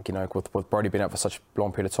 With Brody being out for such a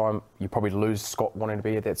long period of time, you probably lose Scott wanting to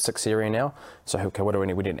be at that 6 area now. So okay, we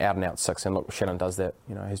need an out and out 6, and look, Shannon does that.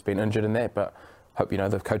 He's been injured in that, but hope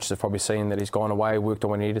the coaches have probably seen that he's gone away, worked on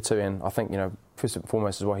what he needed to, and I think first and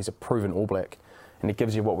foremost as well, he's a proven All Black, and he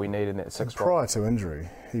gives you what we need in that 6 spot. Prior to injury,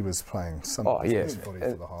 he was playing some body for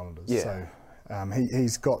the Highlanders. Yeah. So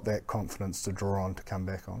he's got that confidence to draw on to come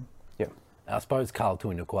back on. Yeah. I suppose Carl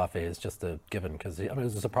Tuinukuafe is just a given, because it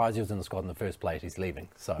was a surprise he was in the squad in the first place. He's leaving.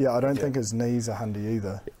 So I don't think his knees are handy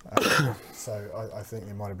either. So I think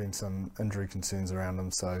there might have been some injury concerns around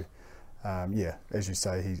him. So as you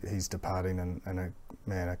say, he's departing, and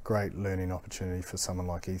a great learning opportunity for someone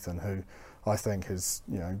like Ethan, who I think has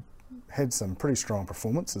had some pretty strong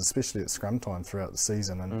performances, especially at scrum time throughout the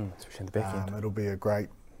season, and especially in the back end. It'll be a great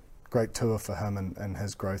tour for him and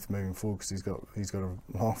his growth moving forward, because he's got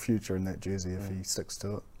a long future in that jersey if he sticks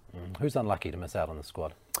to it. Who's unlucky to miss out on the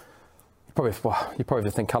squad? You probably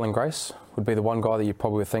think Cullen Grace would be the one guy that you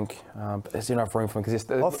probably would think, but there's enough room for him, because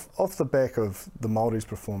off the back of the Māoris'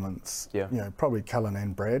 performance, probably Cullen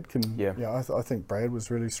and Brad can. I think Brad was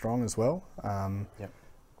really strong as well.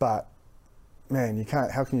 But man, you can't.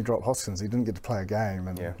 How can you drop Hoskins? He didn't get to play a game,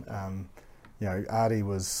 and Artie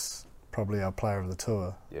was probably our player of the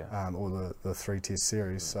tour, or the 3-test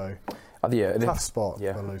series. So tough spot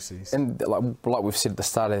for Lucy's. And like we've said at the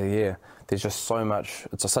start of the year, there's just so much.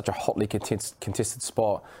 It's such a hotly contested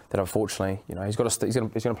spot that unfortunately, he's going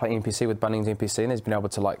to play NPC with Bunnings NPC, and he's been able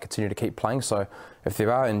to continue to keep playing. So if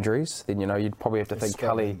there are injuries, then you'd probably have to think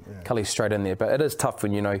Cully's straight in there. But it is tough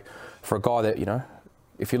when for a guy that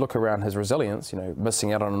if you look around his resilience,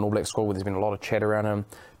 missing out on an All Black squad where there's been a lot of chat around him,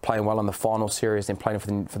 playing well in the final series, then playing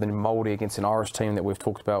for the Māori against an Irish team that we've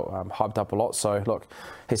talked about, hyped up a lot. So look,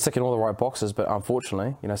 he's ticking all the right boxes, but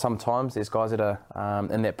unfortunately, sometimes there's guys that are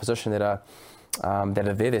in that position that are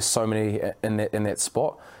there. There's so many in that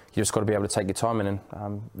spot. You just got to be able to take your time, and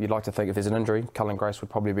you'd like to think if there's an injury, Cullen Grace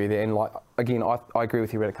would probably be there. And I agree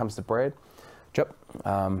with you when it comes to Brad.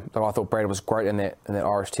 I thought Brad was great in that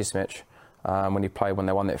Irish Test match. When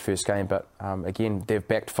they won that first game, but again, they've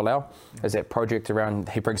backed Folau as that project around.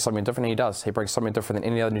 He brings something different. He does. He brings something different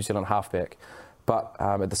than any other New Zealand halfback. But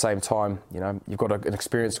at the same time, you've got an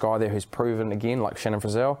experienced guy there who's proven again, like Shannon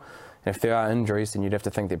Frizzell. And if there are injuries, then you'd have to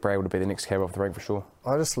think that Brad would be the next cab off the rank for sure.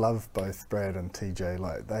 I just love both Brad and TJ.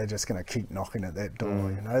 Like, they're just going to keep knocking at that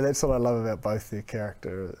door. That's what I love about both their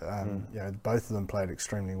character. Both of them played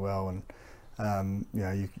extremely well, and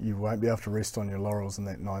you won't be able to rest on your laurels in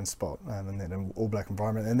that 9 spot in that All Black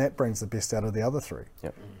environment, and that brings the best out of the other 3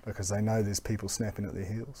 because they know there's people snapping at their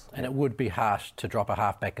heels. And it would be harsh to drop a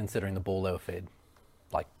halfback considering the ball they were fed.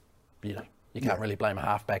 You can't really blame a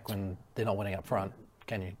halfback when they're not winning up front,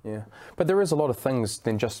 can you? Yeah, but there is a lot of things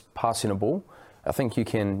than just passing a ball. I think you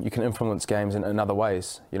can influence games in other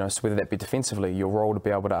ways. You know, so whether that be defensively, your role to be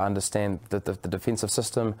able to understand the defensive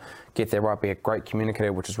system, get that right, be a great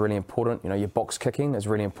communicator, which is really important. You know, your box kicking is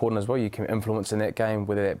really important as well. You can influence in that game,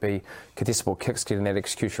 whether that be contestable kicks, getting that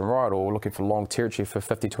execution right, or looking for long territory for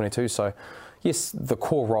 50-22. So, yes, the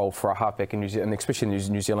core role for a halfback in New Zealand, and especially in the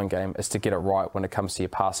New Zealand game, is to get it right when it comes to your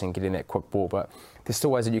passing, getting that quick ball. But there's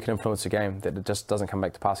still ways that you can influence a game that it just doesn't come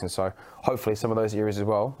back to passing. So hopefully some of those areas as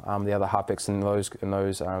well, the other halfbacks in those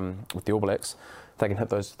with the All Blacks, they can hit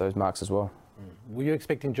those marks as well. Were you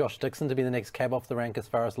expecting Josh Dixon to be the next cab off the rank as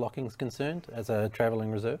far as locking's concerned, as a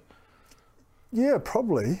travelling reserve? Yeah,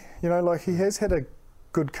 probably. You know, like he has had a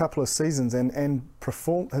good couple of seasons, and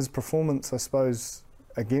his performance, I suppose,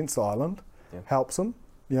 against Ireland helps him.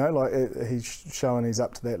 You know, like he's showing he's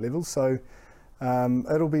up to that level. So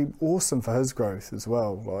it'll be awesome for his growth as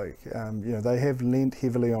well. Like, you know, they have lent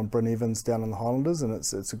heavily on Bryn Evans down in the Highlanders, and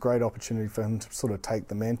it's a great opportunity for him to sort of take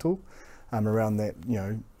the mantle around that, you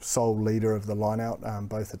know, sole leader of the line-out,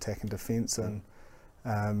 both attack and defence, and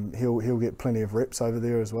he'll get plenty of reps over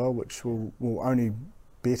there as well, which will only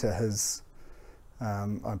better his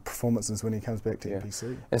performances when he comes back to NPC.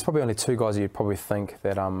 And there's probably only two guys you'd probably think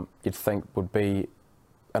that you'd think would be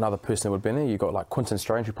another person that would be in there. You've got like Quinton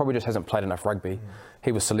Strange, who probably just hasn't played enough rugby.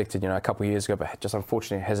 He was selected, you know, a couple of years ago, but just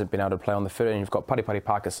unfortunately hasn't been able to play on the field. And you've got Paripari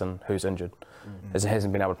Parkinson, who's injured, as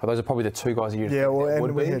hasn't been able to play. Those are probably the two guys you'd think and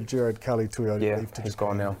would we be. had Gerard Cully leave to he's Japan.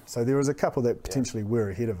 gone now. So there was a couple that potentially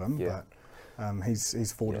were ahead of him, but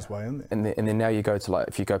he's fought his way in there. And then now you go to, like,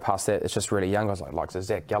 if you go past that, it's just really young guys like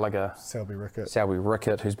Zach Gallagher, Selby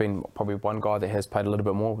Rickett, who's been probably one guy that has played a little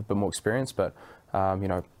bit more, with a bit more experience, but you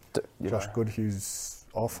know, Josh Goodhue's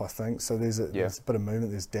off, I think. So there's a bit of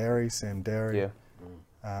movement. There's Sam Darry.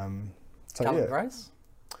 Cullen Grace?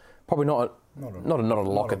 Probably not a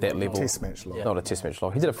lock at that level. Test match lock. Not a test match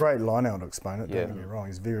lock. He did a great line-out exponent, don't get me wrong.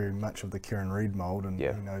 He's very much of the Kieran Reid mould, and he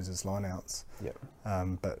knows his line-outs.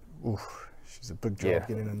 But she's a big job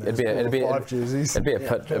getting in there. It'd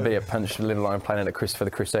be a pinch, let alone playing at for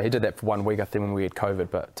the Crusade. He did that for 1 week, I think, when we had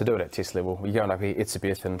COVID. But to do it at test level, you're going up here,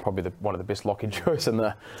 Etzebeth, and probably one of the best locking duos in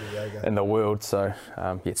the world. So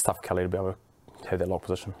it's tough for Kelly to be able to have that lock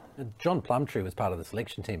position. John Plumtree was part of the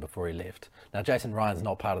selection team before he left. Now, Jason Ryan's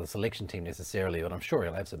not part of the selection team necessarily, but I'm sure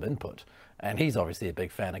he'll have some input. And he's obviously a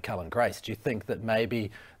big fan of Cullen Grace. Do you think that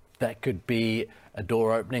maybe that could be a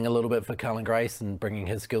door opening a little bit for Cullen Grace and bringing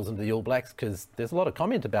his skills into the All Blacks? Because there's a lot of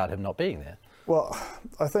comment about him not being there. Well,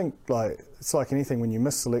 I think it's like anything. When you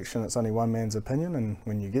miss selection, it's only one man's opinion, and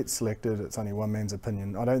when you get selected, it's only one man's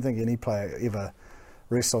opinion. I don't think any player ever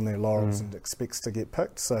rests on their laurels and expects to get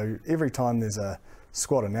picked. So every time there's a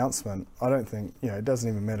squad announcement, I don't think, you know, it doesn't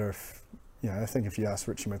even matter if, you know, I think if you ask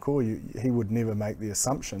Richie McCaw, he would never make the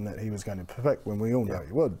assumption that he was going to pick, when we all know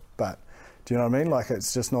he would. But do you know what I mean? Like,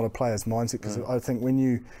 it's just not a player's mindset, because I think when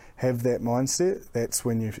you have that mindset, that's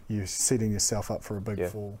when you're setting yourself up for a big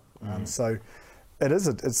fall. So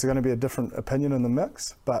it's going to be a different opinion in the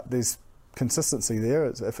mix, but there's consistency there.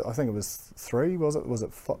 I think it was 3, was it? Was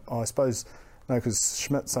it 5? I suppose, no, because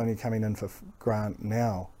Schmidt's only coming in for Grant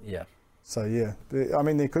now. Yeah. So, I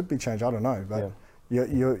mean, there could be change, I don't know, but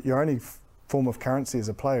your only form of currency as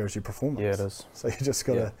a player is your performance. Yeah, it is. So you just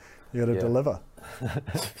got to deliver.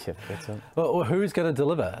 That's it. Well, who's going to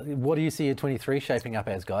deliver? What do you see at 23 shaping up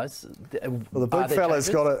as, guys? Well, the big fella's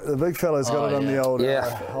got it. The big fella's got it on the old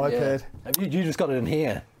iPad. You just got it in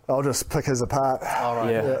here. I'll just pick his apart. All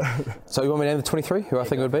right. So you want me to name the 23? Who I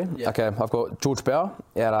think it would be? Yeah. Okay, I've got George Bauer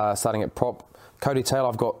starting at prop. Cody Taylor,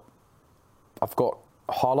 I've got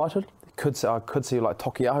highlighted. I could see like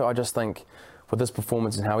Tokiaho. I just think with this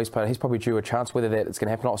performance and how he's played, he's probably due a chance. Whether that it's going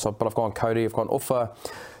to happen or not. So, but I've gone Cody, I've gone Ufa,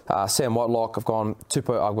 Sam Whitelock, I've gone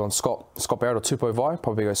Tupou, I've gone Scott Barrett or Tupou Vai.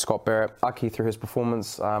 Probably go Scott Barrett. Aki through his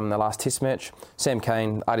performance in the last Test match. Sam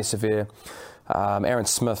Cane, Ardie Savea, Aaron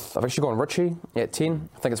Smith. I've actually gone Richie at 10.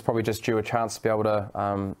 I think it's probably just due a chance to be able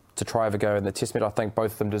to try have a go in the Test match. I think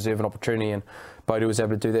both of them deserve an opportunity, and Bodie was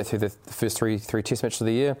able to do that through the first three Test matches of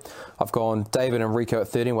the year. I've gone David and Rico at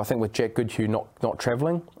 13. Well, I think with Jack Goodhue not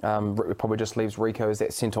travelling, it probably just leaves Rico as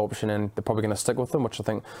that centre option, and they're probably going to stick with him, which I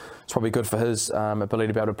think is probably good for his ability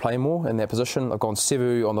to be able to play more in that position. I've gone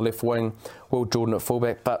Sevu on the left wing, Will Jordan at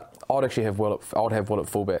fullback, but I'd actually have Will at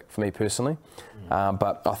fullback for me personally.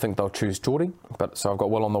 But I think they'll choose Geordie. So I've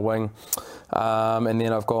got Will on the wing. And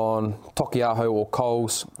then I've gone Tokiaho or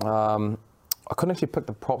Coles. I couldn't actually pick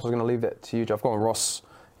the props. I was going to leave that to you. I've gone Ross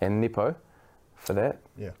and Nepo for that.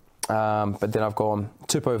 Yeah. But then I've gone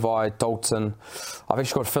Tupou Vai, Dalton. I've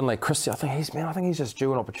actually got Finlay Christie. I think he's just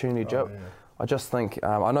due an opportunity, Joe. Yeah. I just think,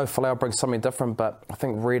 I know Folau brings something different, but I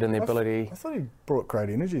think Red and the ability... I thought he brought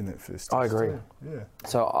great energy in that first test. I agree. Too. Yeah.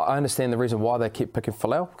 So I understand the reason why they keep picking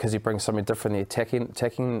Folau, because he brings something different, the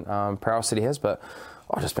attacking prowess that he has, but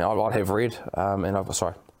I'd have Red,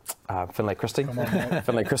 Finlay Christie.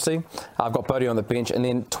 Finlay Christie. I've got Bodie on the bench, and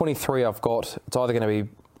then 23 I've got, it's either going to be...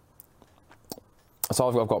 So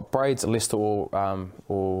I've got Braids, Leicester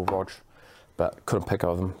or Rog, but couldn't pick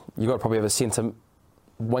of them. You've got to probably have a centre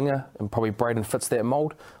winger, and probably Braden fits that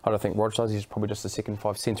mould. I don't think Rog does. He's probably just a second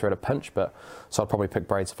 5 centre at a pinch, but so I'd probably pick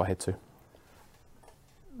Braids if I had to.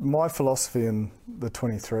 My philosophy in the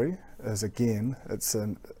 23 is, again, it's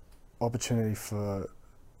an opportunity for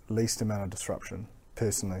least amount of disruption,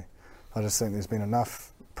 personally. I just think there's been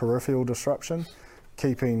enough peripheral disruption,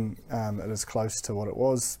 keeping it as close to what it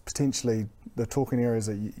was. Potentially the talking areas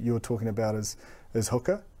that you're talking about is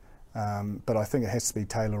hooker, but I think it has to be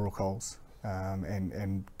Taylor or Coles,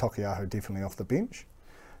 and Taukei'aho definitely off the bench,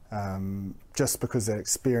 just because that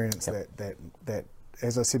experience, that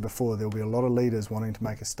as I said before, there'll be a lot of leaders wanting to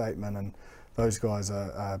make a statement, and those guys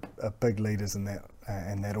are big leaders in that,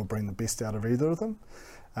 and that'll bring the best out of either of them.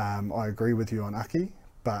 I agree with you on Aki,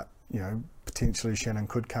 but potentially Shannon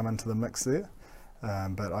could come into the mix there.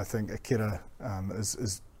 But I think Akira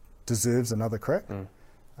deserves another crack,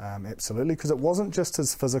 absolutely, because it wasn't just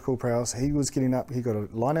his physical prowess. He was getting up, he got a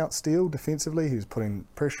line-out steal defensively, he was putting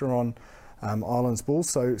pressure on Ireland's ball,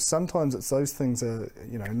 so sometimes it's those things are,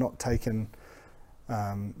 not taken,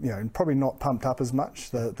 and probably not pumped up as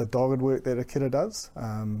much, the dogged work that Akira does.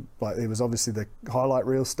 Like there was obviously the highlight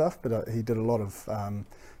reel stuff, but he did a lot of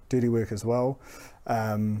dirty work as well.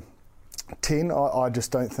 10, I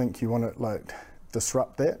just don't think you want to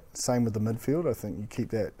disrupt that. Same with the midfield. I think you keep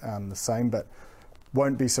that the same, but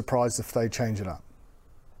won't be surprised if they change it up.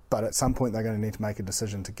 But at some point they're going to need to make a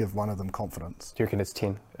decision to give one of them confidence. Do you reckon it's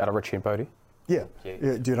 10 out of Richie and Bodie? Yeah. Do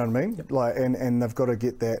you know what I mean? Yep. And they've got to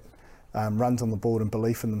get that runs on the board and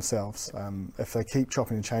belief in themselves. If they keep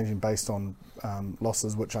chopping and changing based on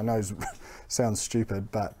losses, which I know sounds stupid,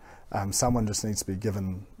 but someone just needs to be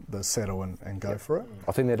given the saddle and go for it.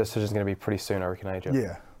 I think their decision's going to be pretty soon, I reckon, AJ.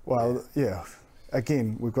 Yeah. Well, yeah.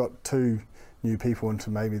 Again, we've got 2 new people into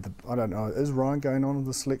maybe I don't know, is Ryan going on with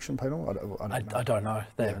the selection panel? I don't know.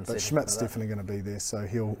 They haven't said. But Schmidt's definitely going to be there, so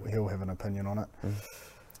he'll have an opinion on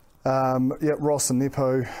it. Ross and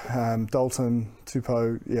Nepo, Dalton,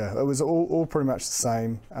 Tupou, it was all pretty much the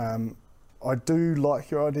same. I do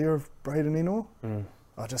like your idea of Braden Ennor.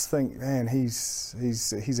 I just think, man, he's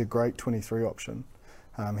a great 23 option.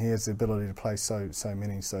 He has the ability to play so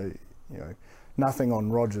many, so nothing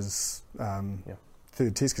on Rogers'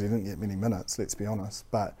 third test because he didn't get many minutes, let's be honest.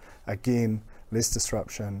 But again, less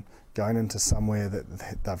disruption, going into somewhere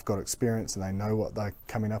that they've got experience and they know what they're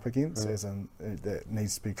coming up against, as in that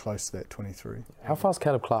needs to be close to that 23. How far is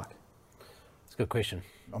Caleb Clark? It's a good question.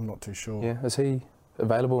 I'm not too sure. Yeah, is he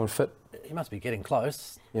available and fit? He must be getting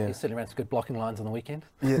close. Yeah. He certainly ran some good blocking lines on the weekend.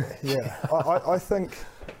 Yeah. I think.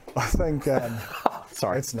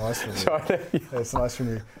 Sorry, it's nice from you. Sorry. It's nice from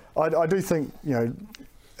you. I do think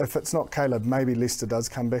if it's not Caleb, maybe Leicester does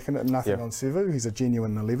come back in it. Nothing on Sevu. He's a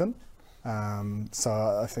genuine 11. So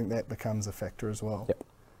I think that becomes a factor as well.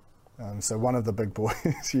 Yep. So one of the big boys,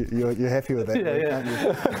 you're happy with that,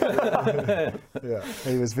 aren't you? Yeah,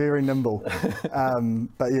 he was very nimble.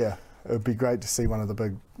 But yeah, it would be great to see one of the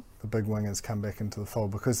big wingers come back into the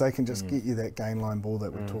fold because they can just get you that gain line ball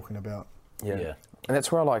that we're talking about. Yeah. And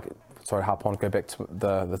that's where I harp on, go back to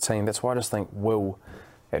the team. That's why I just think Will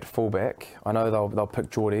at fullback, I know they'll pick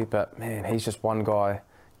Geordie, but man, he's just one guy.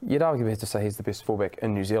 You'd argue to say he's the best fullback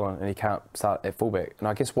in New Zealand and he can't start at fullback. And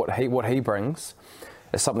I guess what he brings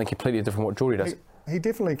is something completely different from what Geordie does. He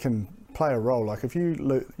definitely can play a role. Like if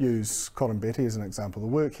you use Colin Betty as an example, the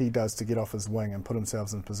work he does to get off his wing and put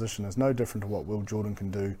himself in position is no different to what Will Jordan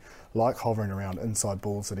can do, like hovering around inside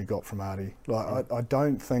balls that he got from Artie. I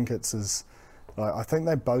don't think it's as... I think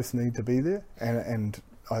they both need to be there, and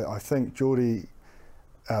I think Geordie,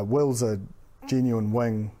 Will's a genuine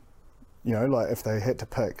wing. If they had to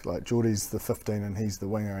pick, Geordie's the 15 and he's the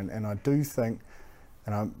winger, and I do think,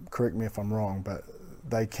 and correct me if I'm wrong, but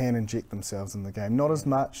they can inject themselves in the game. Not as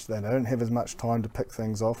much, they don't have as much time to pick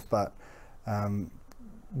things off, but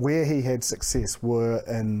where he had success were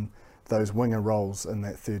in those winger roles in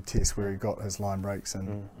that third test where he got his line breaks,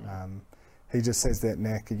 and he just has that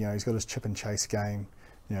knack. He's got his chip and chase game.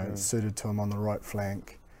 It's suited to him on the right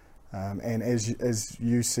flank, and as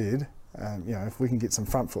you said, if we can get some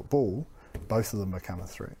front foot ball, both of them become a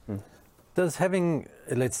threat. Does having,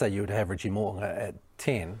 let's say you would have Richie Moore at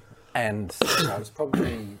 10, and it's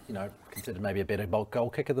probably considered maybe a better goal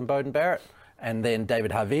kicker than Beauden Barrett, and then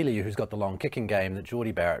David Havili, who's got the long kicking game that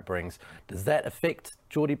Jordie Barrett brings. Does that affect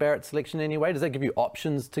Jordie Barrett's selection in any way? Does that give you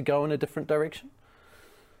options to go in a different direction?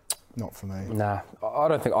 Not for me. Nah, I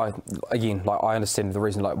don't think I understand the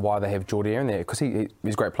reason why they have Jordie in there, because he's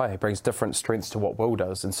a great player. He brings different strengths to what Will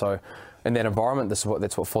does, and so in that environment, that's what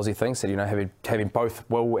Fozzie thinks, that having both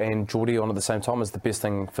Will and Jordie on at the same time is the best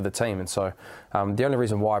thing for the team. And so the only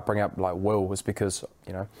reason why I bring up Will was because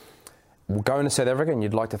going to South Africa, and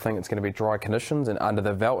you'd like to think it's going to be dry conditions and under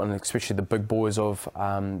the belt, and especially the big boys of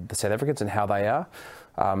the South Africans and how they are.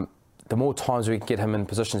 The more times we can get him in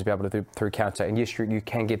positions to be able to do through counter, and yes, you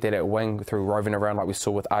can get that at wing through roving around like we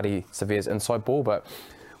saw with Ardie Savea's inside ball, but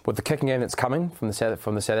with the kicking game that's coming from the South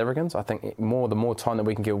Africans, I think the more time that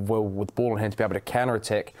we can give Will with ball in hand to be able to counter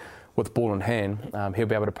attack with ball in hand, he'll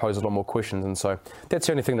be able to pose a lot more questions, and so that's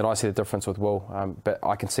the only thing that I see the difference with Will. But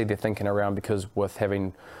I can see their thinking around, because with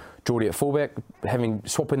having Jordie at fullback,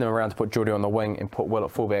 swapping them around to put Jordie on the wing and put Will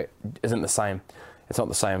at fullback isn't the same. It's not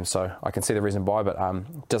the same, so I can see the reason why, but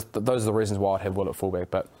those are the reasons why I'd have Will at fullback,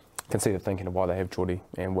 but I can see the thinking of why they have Jordie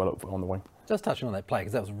and Will on the wing. Just touching on that play,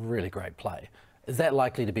 because that was a really great play. Is that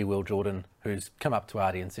likely to be Will Jordan, who's come up to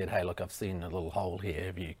Ardie and said, hey, look, I've seen a little hole here.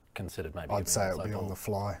 Have you considered maybe... I'd say it would be on the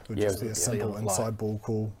fly. It would just be a simple inside ball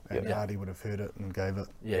call, and Ardie would have heard it and gave it.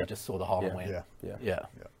 Yeah, he just saw the hole and went. Yeah,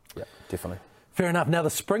 definitely. Fair enough. Now, the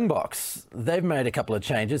Springboks, they've made a couple of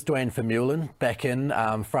changes. Dwayne Vermeulen back in,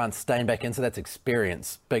 Frans Steyn back in, so that's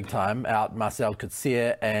experience, big time. Out Marcel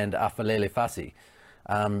Coetzee and Afalele Fassi.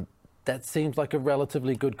 That seems like a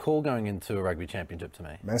relatively good call going into a rugby championship to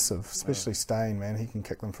me. Massive, especially Steyn, man. He can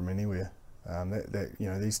kick them from anywhere.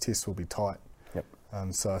 These tests will be tight. Yep.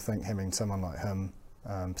 So I think having someone like him,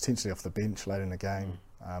 potentially off the bench late in the game,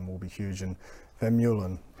 will be huge. And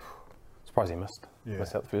Vermeulen... Surprised he missed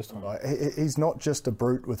out the first time. He's not just a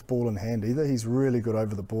brute with ball in hand either. He's really good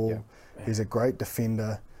over the ball. Yeah. He's a great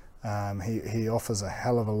defender. He offers a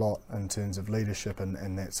hell of a lot in terms of leadership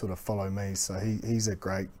and that sort of follow me. So he's a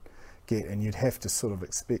great get, and you'd have to sort of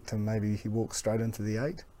expect him. Maybe he walks straight into the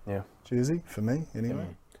 8 jersey for me anyway.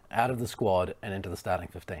 Out of the squad and into the starting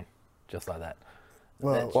 15, just like that.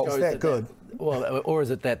 Well, is that good? Or is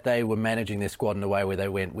it that they were managing their squad in a way where they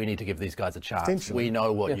went, we need to give these guys a chance. We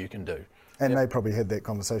know what you can do. And they probably had that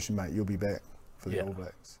conversation, mate. You'll be back for the All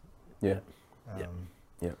Blacks. Yeah.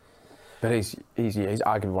 But he's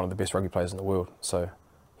arguably one of the best rugby players in the world. So,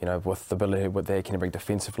 with the ability, what they can bring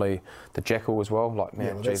defensively, the Jackal as well.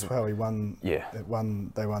 That's how he won. Yeah. They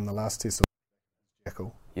won the last test of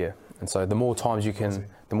Jackal. Yeah, and so the more times you can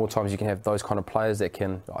have those kind of players that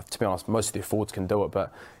can, to be honest, most of their forwards can do it,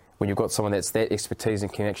 but when you've got someone that's that expertise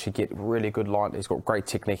and can actually get really good line, he's got great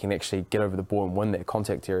technique and actually get over the ball and win that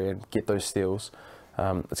contact area and get those steals,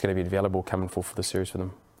 it's going to be valuable coming forward for the series for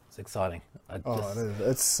them. It's exciting. It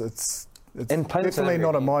is. It's definitely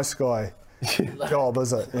not a My Sky job,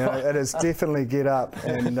 is it? It is definitely get up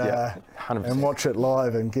and watch it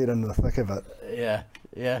live and get in the thick of it. Yeah.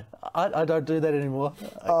 I don't do that anymore.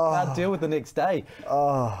 I can't deal with the next day.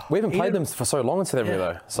 We haven't played them for so long in South Africa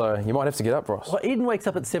though, so you might have to get up, Ross. Well, Eden wakes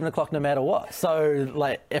up at 7 o'clock no matter what.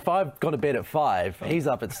 So, if I've gone to bed at 5, he's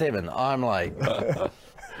up at 7. I'm like,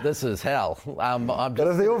 this is hell. But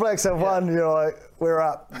if the All Blacks have won, you're like, we're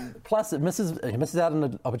up. Plus, it misses out on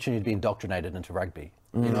an opportunity to be indoctrinated into rugby.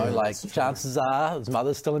 Chances are his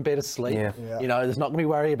mother's still in bed asleep. There's not going to be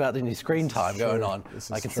worry about any screen time going on.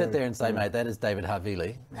 I can sit there and say, mate, that is David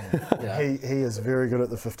Havili. He is very good at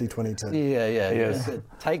the 50-22. Yeah.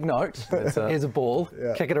 Take note. Here's a ball.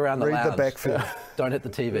 Kick it around the lounge. Read the backfield. Don't hit the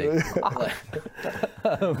TV.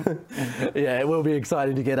 It will be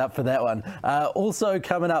exciting to get up for that one. Also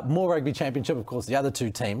coming up, more rugby championship. Of course, the other two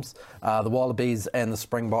teams, the Wallabies and the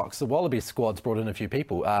Springboks. The Wallabies squad's brought in a few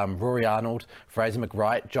people. Rory Arnold, Fraser McRae,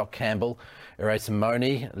 Jock Campbell, Ere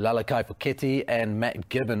Simone, Lalakai Foketi and Matt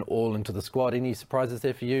Gibbon all into the squad. Any surprises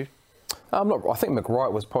there for you? I think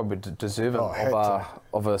McWright was probably deserving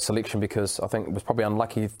of a selection, because I think it was probably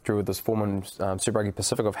unlucky through this form in Super Rugby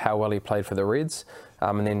Pacific of how well he played for the Reds,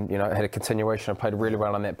 and then had a continuation and played really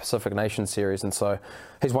well in that Pacific Nations series, and so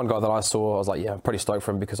he's one guy that I saw. I was like, I'm pretty stoked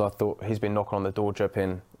for him, because I thought he's been knocking on the door, Jip,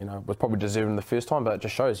 and was probably deserving the first time, but it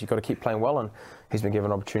just shows you've got to keep playing well, and he's been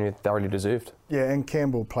given an opportunity thoroughly deserved. Yeah, and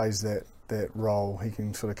Campbell plays that role. He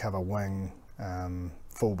can sort of cover wing,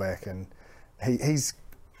 fullback, and he's.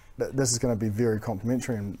 This is going to be very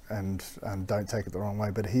complimentary and don't take it the wrong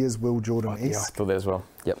way, but he is Will Jordan-esque. Yeah, I thought that as well.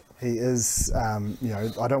 Yep. He is, I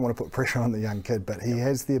don't want to put pressure on the young kid, but he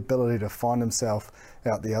has the ability to find himself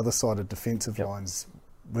out the other side of defensive lines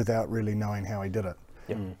without really knowing how he did it.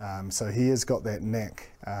 Yep. So he has got that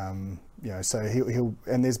knack. So he'll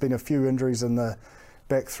and there's been a few injuries in the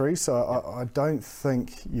back three, so I don't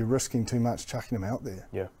think you're risking too much chucking him out there.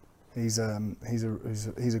 Yeah. He's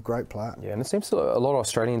a great player. Yeah, and it seems a lot of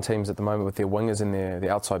Australian teams at the moment with their wingers and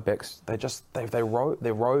their outside backs, they're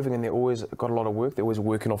roving and they're always got a lot of work. They're always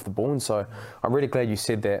working off the ball, and so I'm really glad you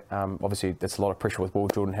said that. Obviously, there's a lot of pressure with Will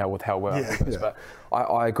Jordan with how well he goes, but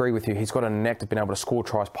I agree with you. He's got a knack of being able to score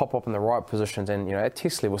tries, pop up in the right positions, and at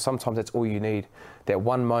test level, sometimes that's all you need. That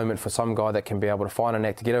one moment for some guy that can be able to find a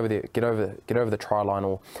knack to get over the try line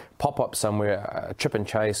or pop up somewhere, a chip and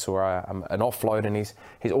chase or an offload, and he's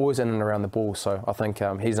always in and around the ball. So I think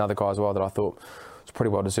he's another guy as well that I thought was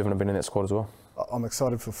pretty well deserving of being in that squad as well. I'm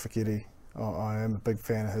excited for Whakiri. I am a big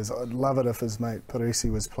fan of his. I'd love it if his mate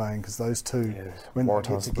Parisi was playing, because those two, when they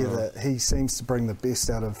get together, he seems to bring the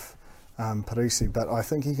best out of Parisi. But I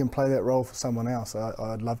think he can play that role for someone else.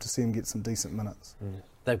 I'd love to see him get some decent minutes.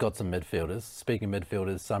 They've got some midfielders. Speaking of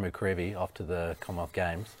midfielders, Samu Kerevi off to the Commonwealth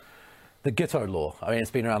Games. The Giteau law, I mean,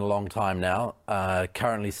 it's been around a long time now.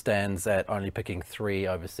 Currently stands at only picking 3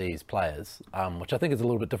 overseas players, which I think is a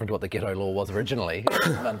little bit different to what the Giteau law was originally. It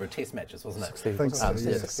was a number of test matches, wasn't it? I think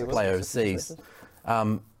so, Play overseas.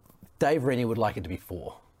 Dave Rennie would like it to be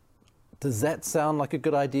 4. Does that sound like a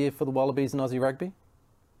good idea for the Wallabies and Aussie rugby?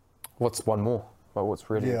 What's one more? Well,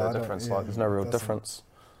 what's really the difference? There's no real difference.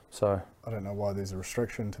 So I don't know why there's a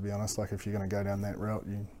restriction, to be honest. Like, if you're going to go down that route,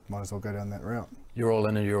 you might as well go down that route. You're all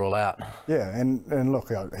in and you're all out. Yeah, and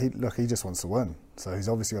look, he just wants to win. So he's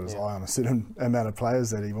obviously got his eye on a certain amount of players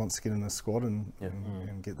that he wants to get in the squad and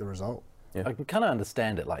get the result. Yeah. I can kind of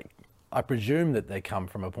understand it. Like, I presume that they come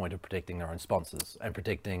from a point of protecting their own sponsors and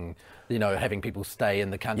protecting, having people stay in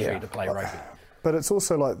the country to play rugby. But it's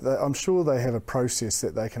also like, I'm sure they have a process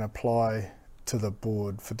that they can apply to the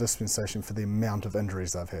board for dispensation for the amount of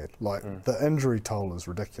injuries they've had. Like, the injury toll is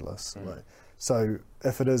ridiculous. Like, so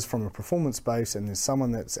if it is from a performance base and there's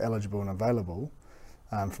someone that's eligible and available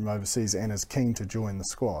from overseas and is keen to join the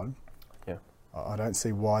squad, I don't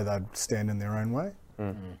see why they'd stand in their own way.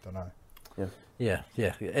 Don't know. Yeah.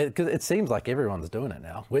 Because it seems like everyone's doing it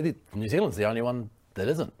now. New Zealand's the only one that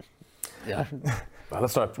isn't. Yeah. Well,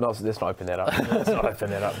 let's not open that up.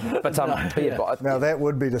 But now that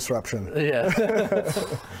would be disruption. Yeah.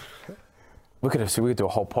 we could do a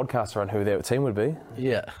whole podcast around who their team would be.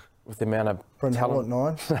 Yeah. With the amount of talent,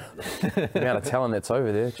 the amount of talent that's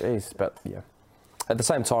over there. Jeez, but at the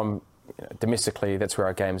same time, domestically, that's where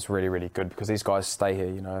our game is really, really good, because these guys stay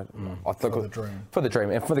here. I think for the dream. For the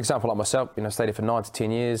dream, and for the example, like myself, stayed here for 9 to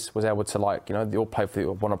 10 years, was able to want to play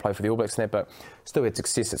for the All Blacks and that, but still had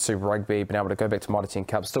success at Super Rugby, been able to go back to Mitre 10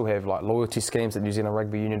 Cup, still have loyalty schemes that New Zealand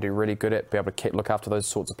Rugby Union do really good at, be able to look after those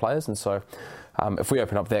sorts of players, and so. If we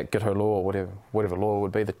open up that Giteau law or whatever law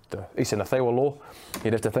would be, the Issa Nacewa law,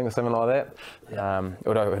 you'd have to think of something like that. It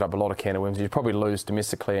would open up a lot of can of worms. You'd probably lose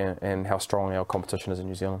domestically and how strong our competition is in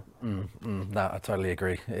New Zealand. No, I totally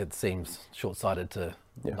agree. It seems short-sighted to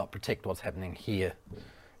not protect what's happening here.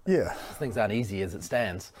 Yeah. Things aren't easy as it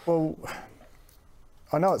stands. Well,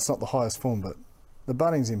 I know it's not the highest form, but the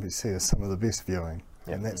Bunnings NPC is some of the best viewing,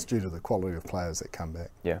 and that's due to the quality of players that come back.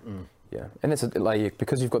 Yeah. Yeah, and it's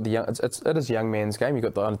because you've got the young. It is a young man's game. You've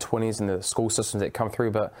got the under-20s and the school systems that come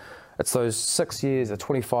through, but it's those 6 years, the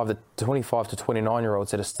 25 to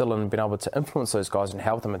 29-year-olds that are still in being able to influence those guys and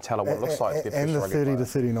help them and tell them what it looks like. And the 30 to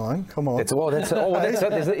 39. Come on. That's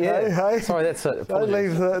it. Yeah. Hey. Sorry, that's it. Don't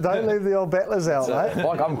leave the old battlers out, mate.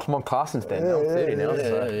 Like I'm classing that. I'm 30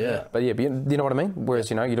 now. But you know what I mean.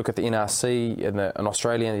 Whereas you look at the NRC and an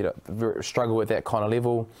Australian, struggle at that kind of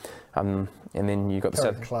level. And then you got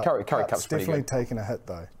the Curry Cup's definitely taken a hit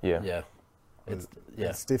though. Yeah.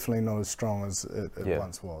 It's definitely not as strong as it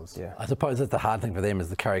once was. Yeah. I suppose that's the hard thing for them is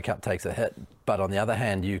the Curry Cup takes a hit, but on the other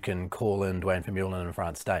hand, you can call in Dwayne Vermeulen and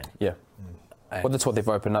Frans Steyn. Yeah. Well, that's what they've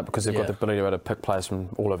opened up, because they've got the ability to pick players from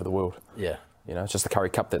all over the world. Yeah. It's just the Curry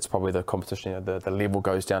Cup that's probably the competition. The level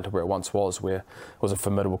goes down to where it once was, where it was a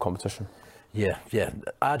formidable competition. Yeah.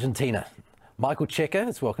 Argentina. Michael Cheika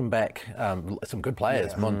is welcome back. Some good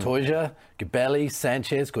players. Montoya, Gabelli,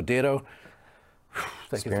 Sanchez, Cordero. I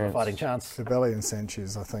think it's a fighting chance. Gabelli and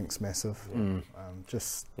Sanchez, I think, is massive.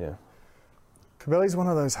 Cabelli's one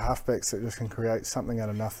of those halfbacks that just can create something out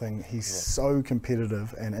of nothing. He's so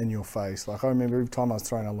competitive and in your face. Like, I remember every time I was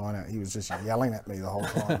throwing a line out, he was just yelling at me the whole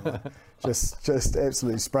time. just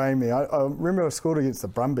absolutely spraying me. I remember I scored against the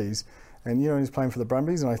Brumbies, and he was playing for the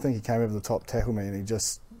Brumbies, and I think he came over the top, tackled me, and he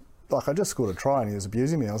just... I just scored a try and he was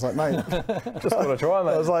abusing me. I was like, mate, just scored a try,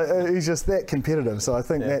 mate. I was like, he's just that competitive. So I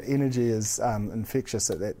think that energy is infectious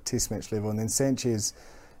at that test match level. And then Sanchez,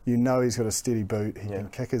 he's got a steady boot. He can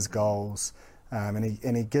kick his goals, and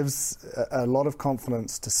he gives a lot of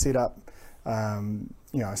confidence to set up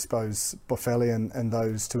I suppose Boffelli and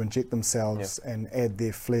those to inject themselves and add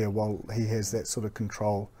their flair while he has that sort of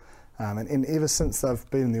control. And ever since they've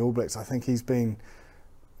been in the All Blacks, I think he's been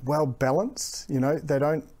well balanced. They're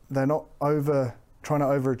not trying to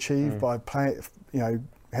overachieve by playing,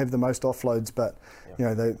 have the most offloads, but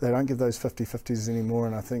they don't give those 50-50s anymore.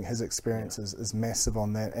 And I think his experience is massive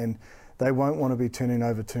on that. And they won't want to be turning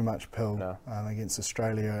over too much pill against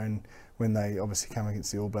Australia. And when they obviously come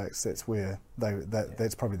against the All Blacks, that's where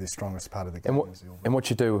that's probably the strongest part of the game. And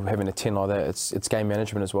what you do with having a 10 like that, it's game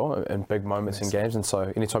management as well, in big moments in games. And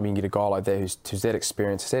so anytime you can get a guy like that who's that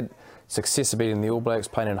experience, has had success of beating the All Blacks,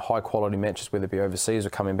 playing in high quality matches, whether it be overseas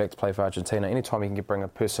or coming back to play for Argentina, anytime you can bring a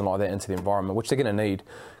person like that into the environment, which they're going to need,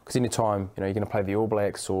 because anytime you're going to play the All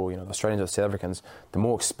Blacks or the Australians or South Africans, the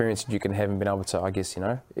more experience you can have and been able to, I guess,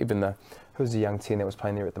 even who's the young 10 that was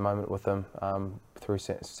playing there at the moment with them through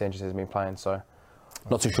Sanchez has been playing, so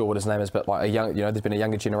not too sure what his name is, but like a young, there's been a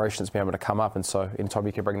younger generation that's been able to come up, and so anytime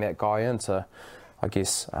you can bring that guy in to, I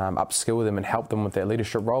guess, upskill them and help them with that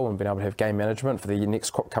leadership role and being able to have game management for the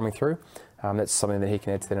next crop coming through, that's something that he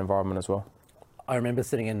can add to that environment as well. I remember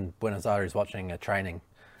sitting in Buenos Aires watching a training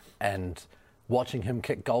and watching him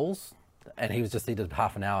kick goals, and he did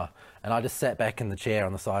half an hour, and I just sat back in the chair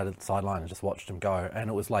on the sideline and just watched him go, and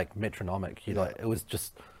it was like metronomic. It was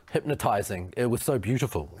just hypnotising. It was so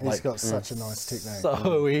beautiful. He's got such a nice technique.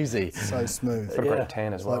 So easy. So smooth. He's got a great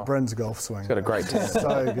tan as well. Like Bryn's golf swing. He's got a great tan.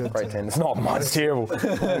 So good. Great tan. It's not mine's terrible.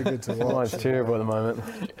 Very good to watch. Mine's terrible at the moment.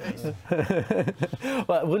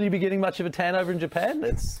 Well, will you be getting much of a tan over in Japan?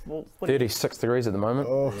 It's 36 degrees at the moment.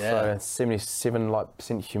 Oh, so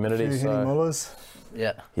 77% humidity. Mullers.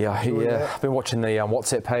 Yeah. I've been watching the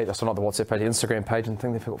WhatsApp page, so not the WhatsApp page, the Instagram page, and I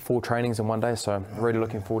think they've got 4 trainings in one day, so I'm really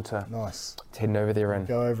looking forward to heading over there and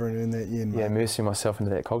go over and earn that yen. Yeah, immersing myself into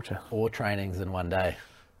that culture. 4 trainings in one day.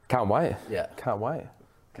 Can't wait. Yeah. Can't wait.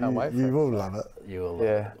 You will love it. You will love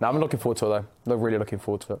it. No, I'm looking forward to it though. Really looking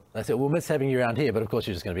forward to it. That's it. We'll miss having you around here, but of course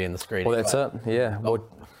you're just going to be in the screen. Well, that's it. Yeah. Well,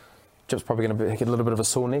 Chip's probably going to get a little bit of a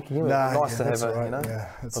sore neck again. Nice to have a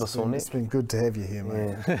sore neck. It's been good to have you here,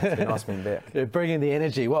 mate. Yeah, it's been nice being back. Yeah, bringing the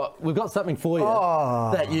energy. Well, we've got something for you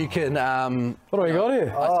that you can... what do we got here?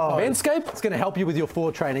 Manscaped? It's going to help you with your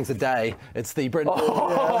 4 trainings a day. It's the Britain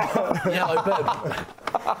yellow bib.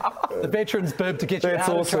 The veteran's bib to get you out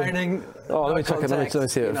of training. Let me check it. Let me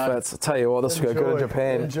see it. I'll tell you what, this will go good in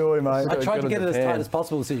Japan. Enjoy, mate. I tried to get it as tight as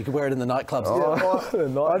possible so you could wear it in the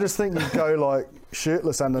nightclubs. I just think you go like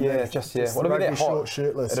shirtless underneath. Well, it'll be that hot.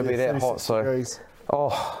 Shirtless. It'll be that hot. So,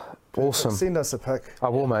 awesome. Send us a pic. I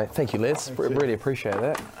will, mate. Thank you, lads. Really appreciate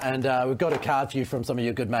that. And we've got a card for you from some of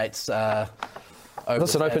your good mates. This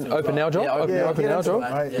is an open now job? Open now job?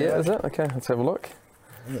 Yeah, is it? Okay, let's have a look.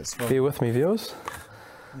 Bear with me, viewers.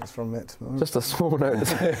 It's from Matt. Just a small note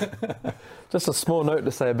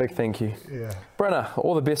to say a big thank you. Yeah. Brenner,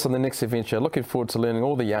 all the best on the next adventure. Looking forward to hearing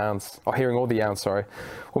all the yarns.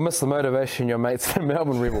 We'll miss the motivation your mates the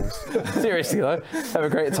Melbourne Rebels. Seriously though, have a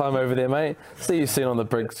great time over there, mate. See you soon on the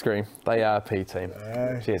big screen. They are P team.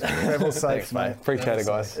 Cheers. Travel safe, mate. Appreciate it,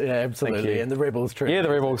 guys. Yeah, absolutely. And the Rebels trip. Yeah, the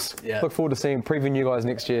Rebels. Yeah. Look forward to previewing you guys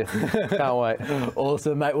next year. Can't wait.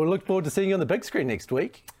 Awesome, mate. We'll look forward to seeing you on the big screen next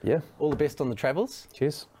week. Yeah. All the best on the travels.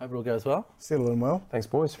 Cheers. Hope it all goes well. Settle in well. Thanks,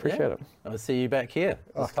 boys. Appreciate it. I'll see you back here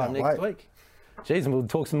this time next wait. week. Jeez, and we'll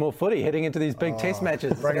talk some more footy heading into these big test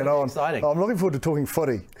matches. Bring it on. Exciting. I'm looking forward to talking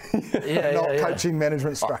footy. Not coaching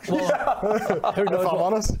management structure. Well, who knows? If I'm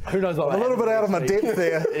honest. Who knows what? I'm a little bit out of my depth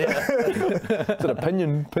there. It's an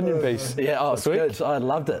opinion piece. Yeah, it's good. I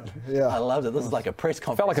loved it. Yeah. I loved it. This is like a press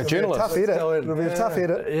conference. Felt like a journalist. It'll be a tough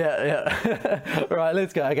edit. Yeah. All right,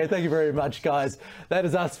 let's go. Okay, thank you very much, guys. That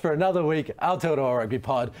is us for another week. Aotearoa Rugby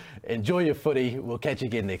Pod. Enjoy your footy. We'll catch you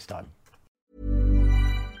again next time.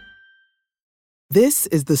 This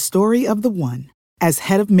is the story of the one. As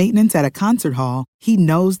head of maintenance at a concert hall, he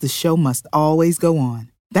knows the show must always go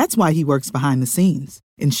on. That's why he works behind the scenes,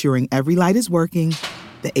 ensuring every light is working,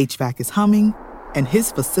 the HVAC is humming, and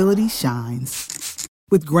his facility shines.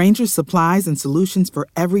 With Grainger's supplies and solutions for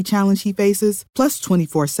every challenge he faces, plus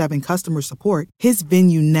 24/7 customer support, his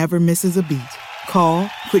venue never misses a beat. Call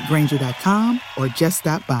quickgrainger.com or just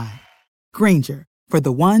stop by. Grainger, for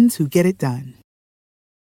the ones who get it done.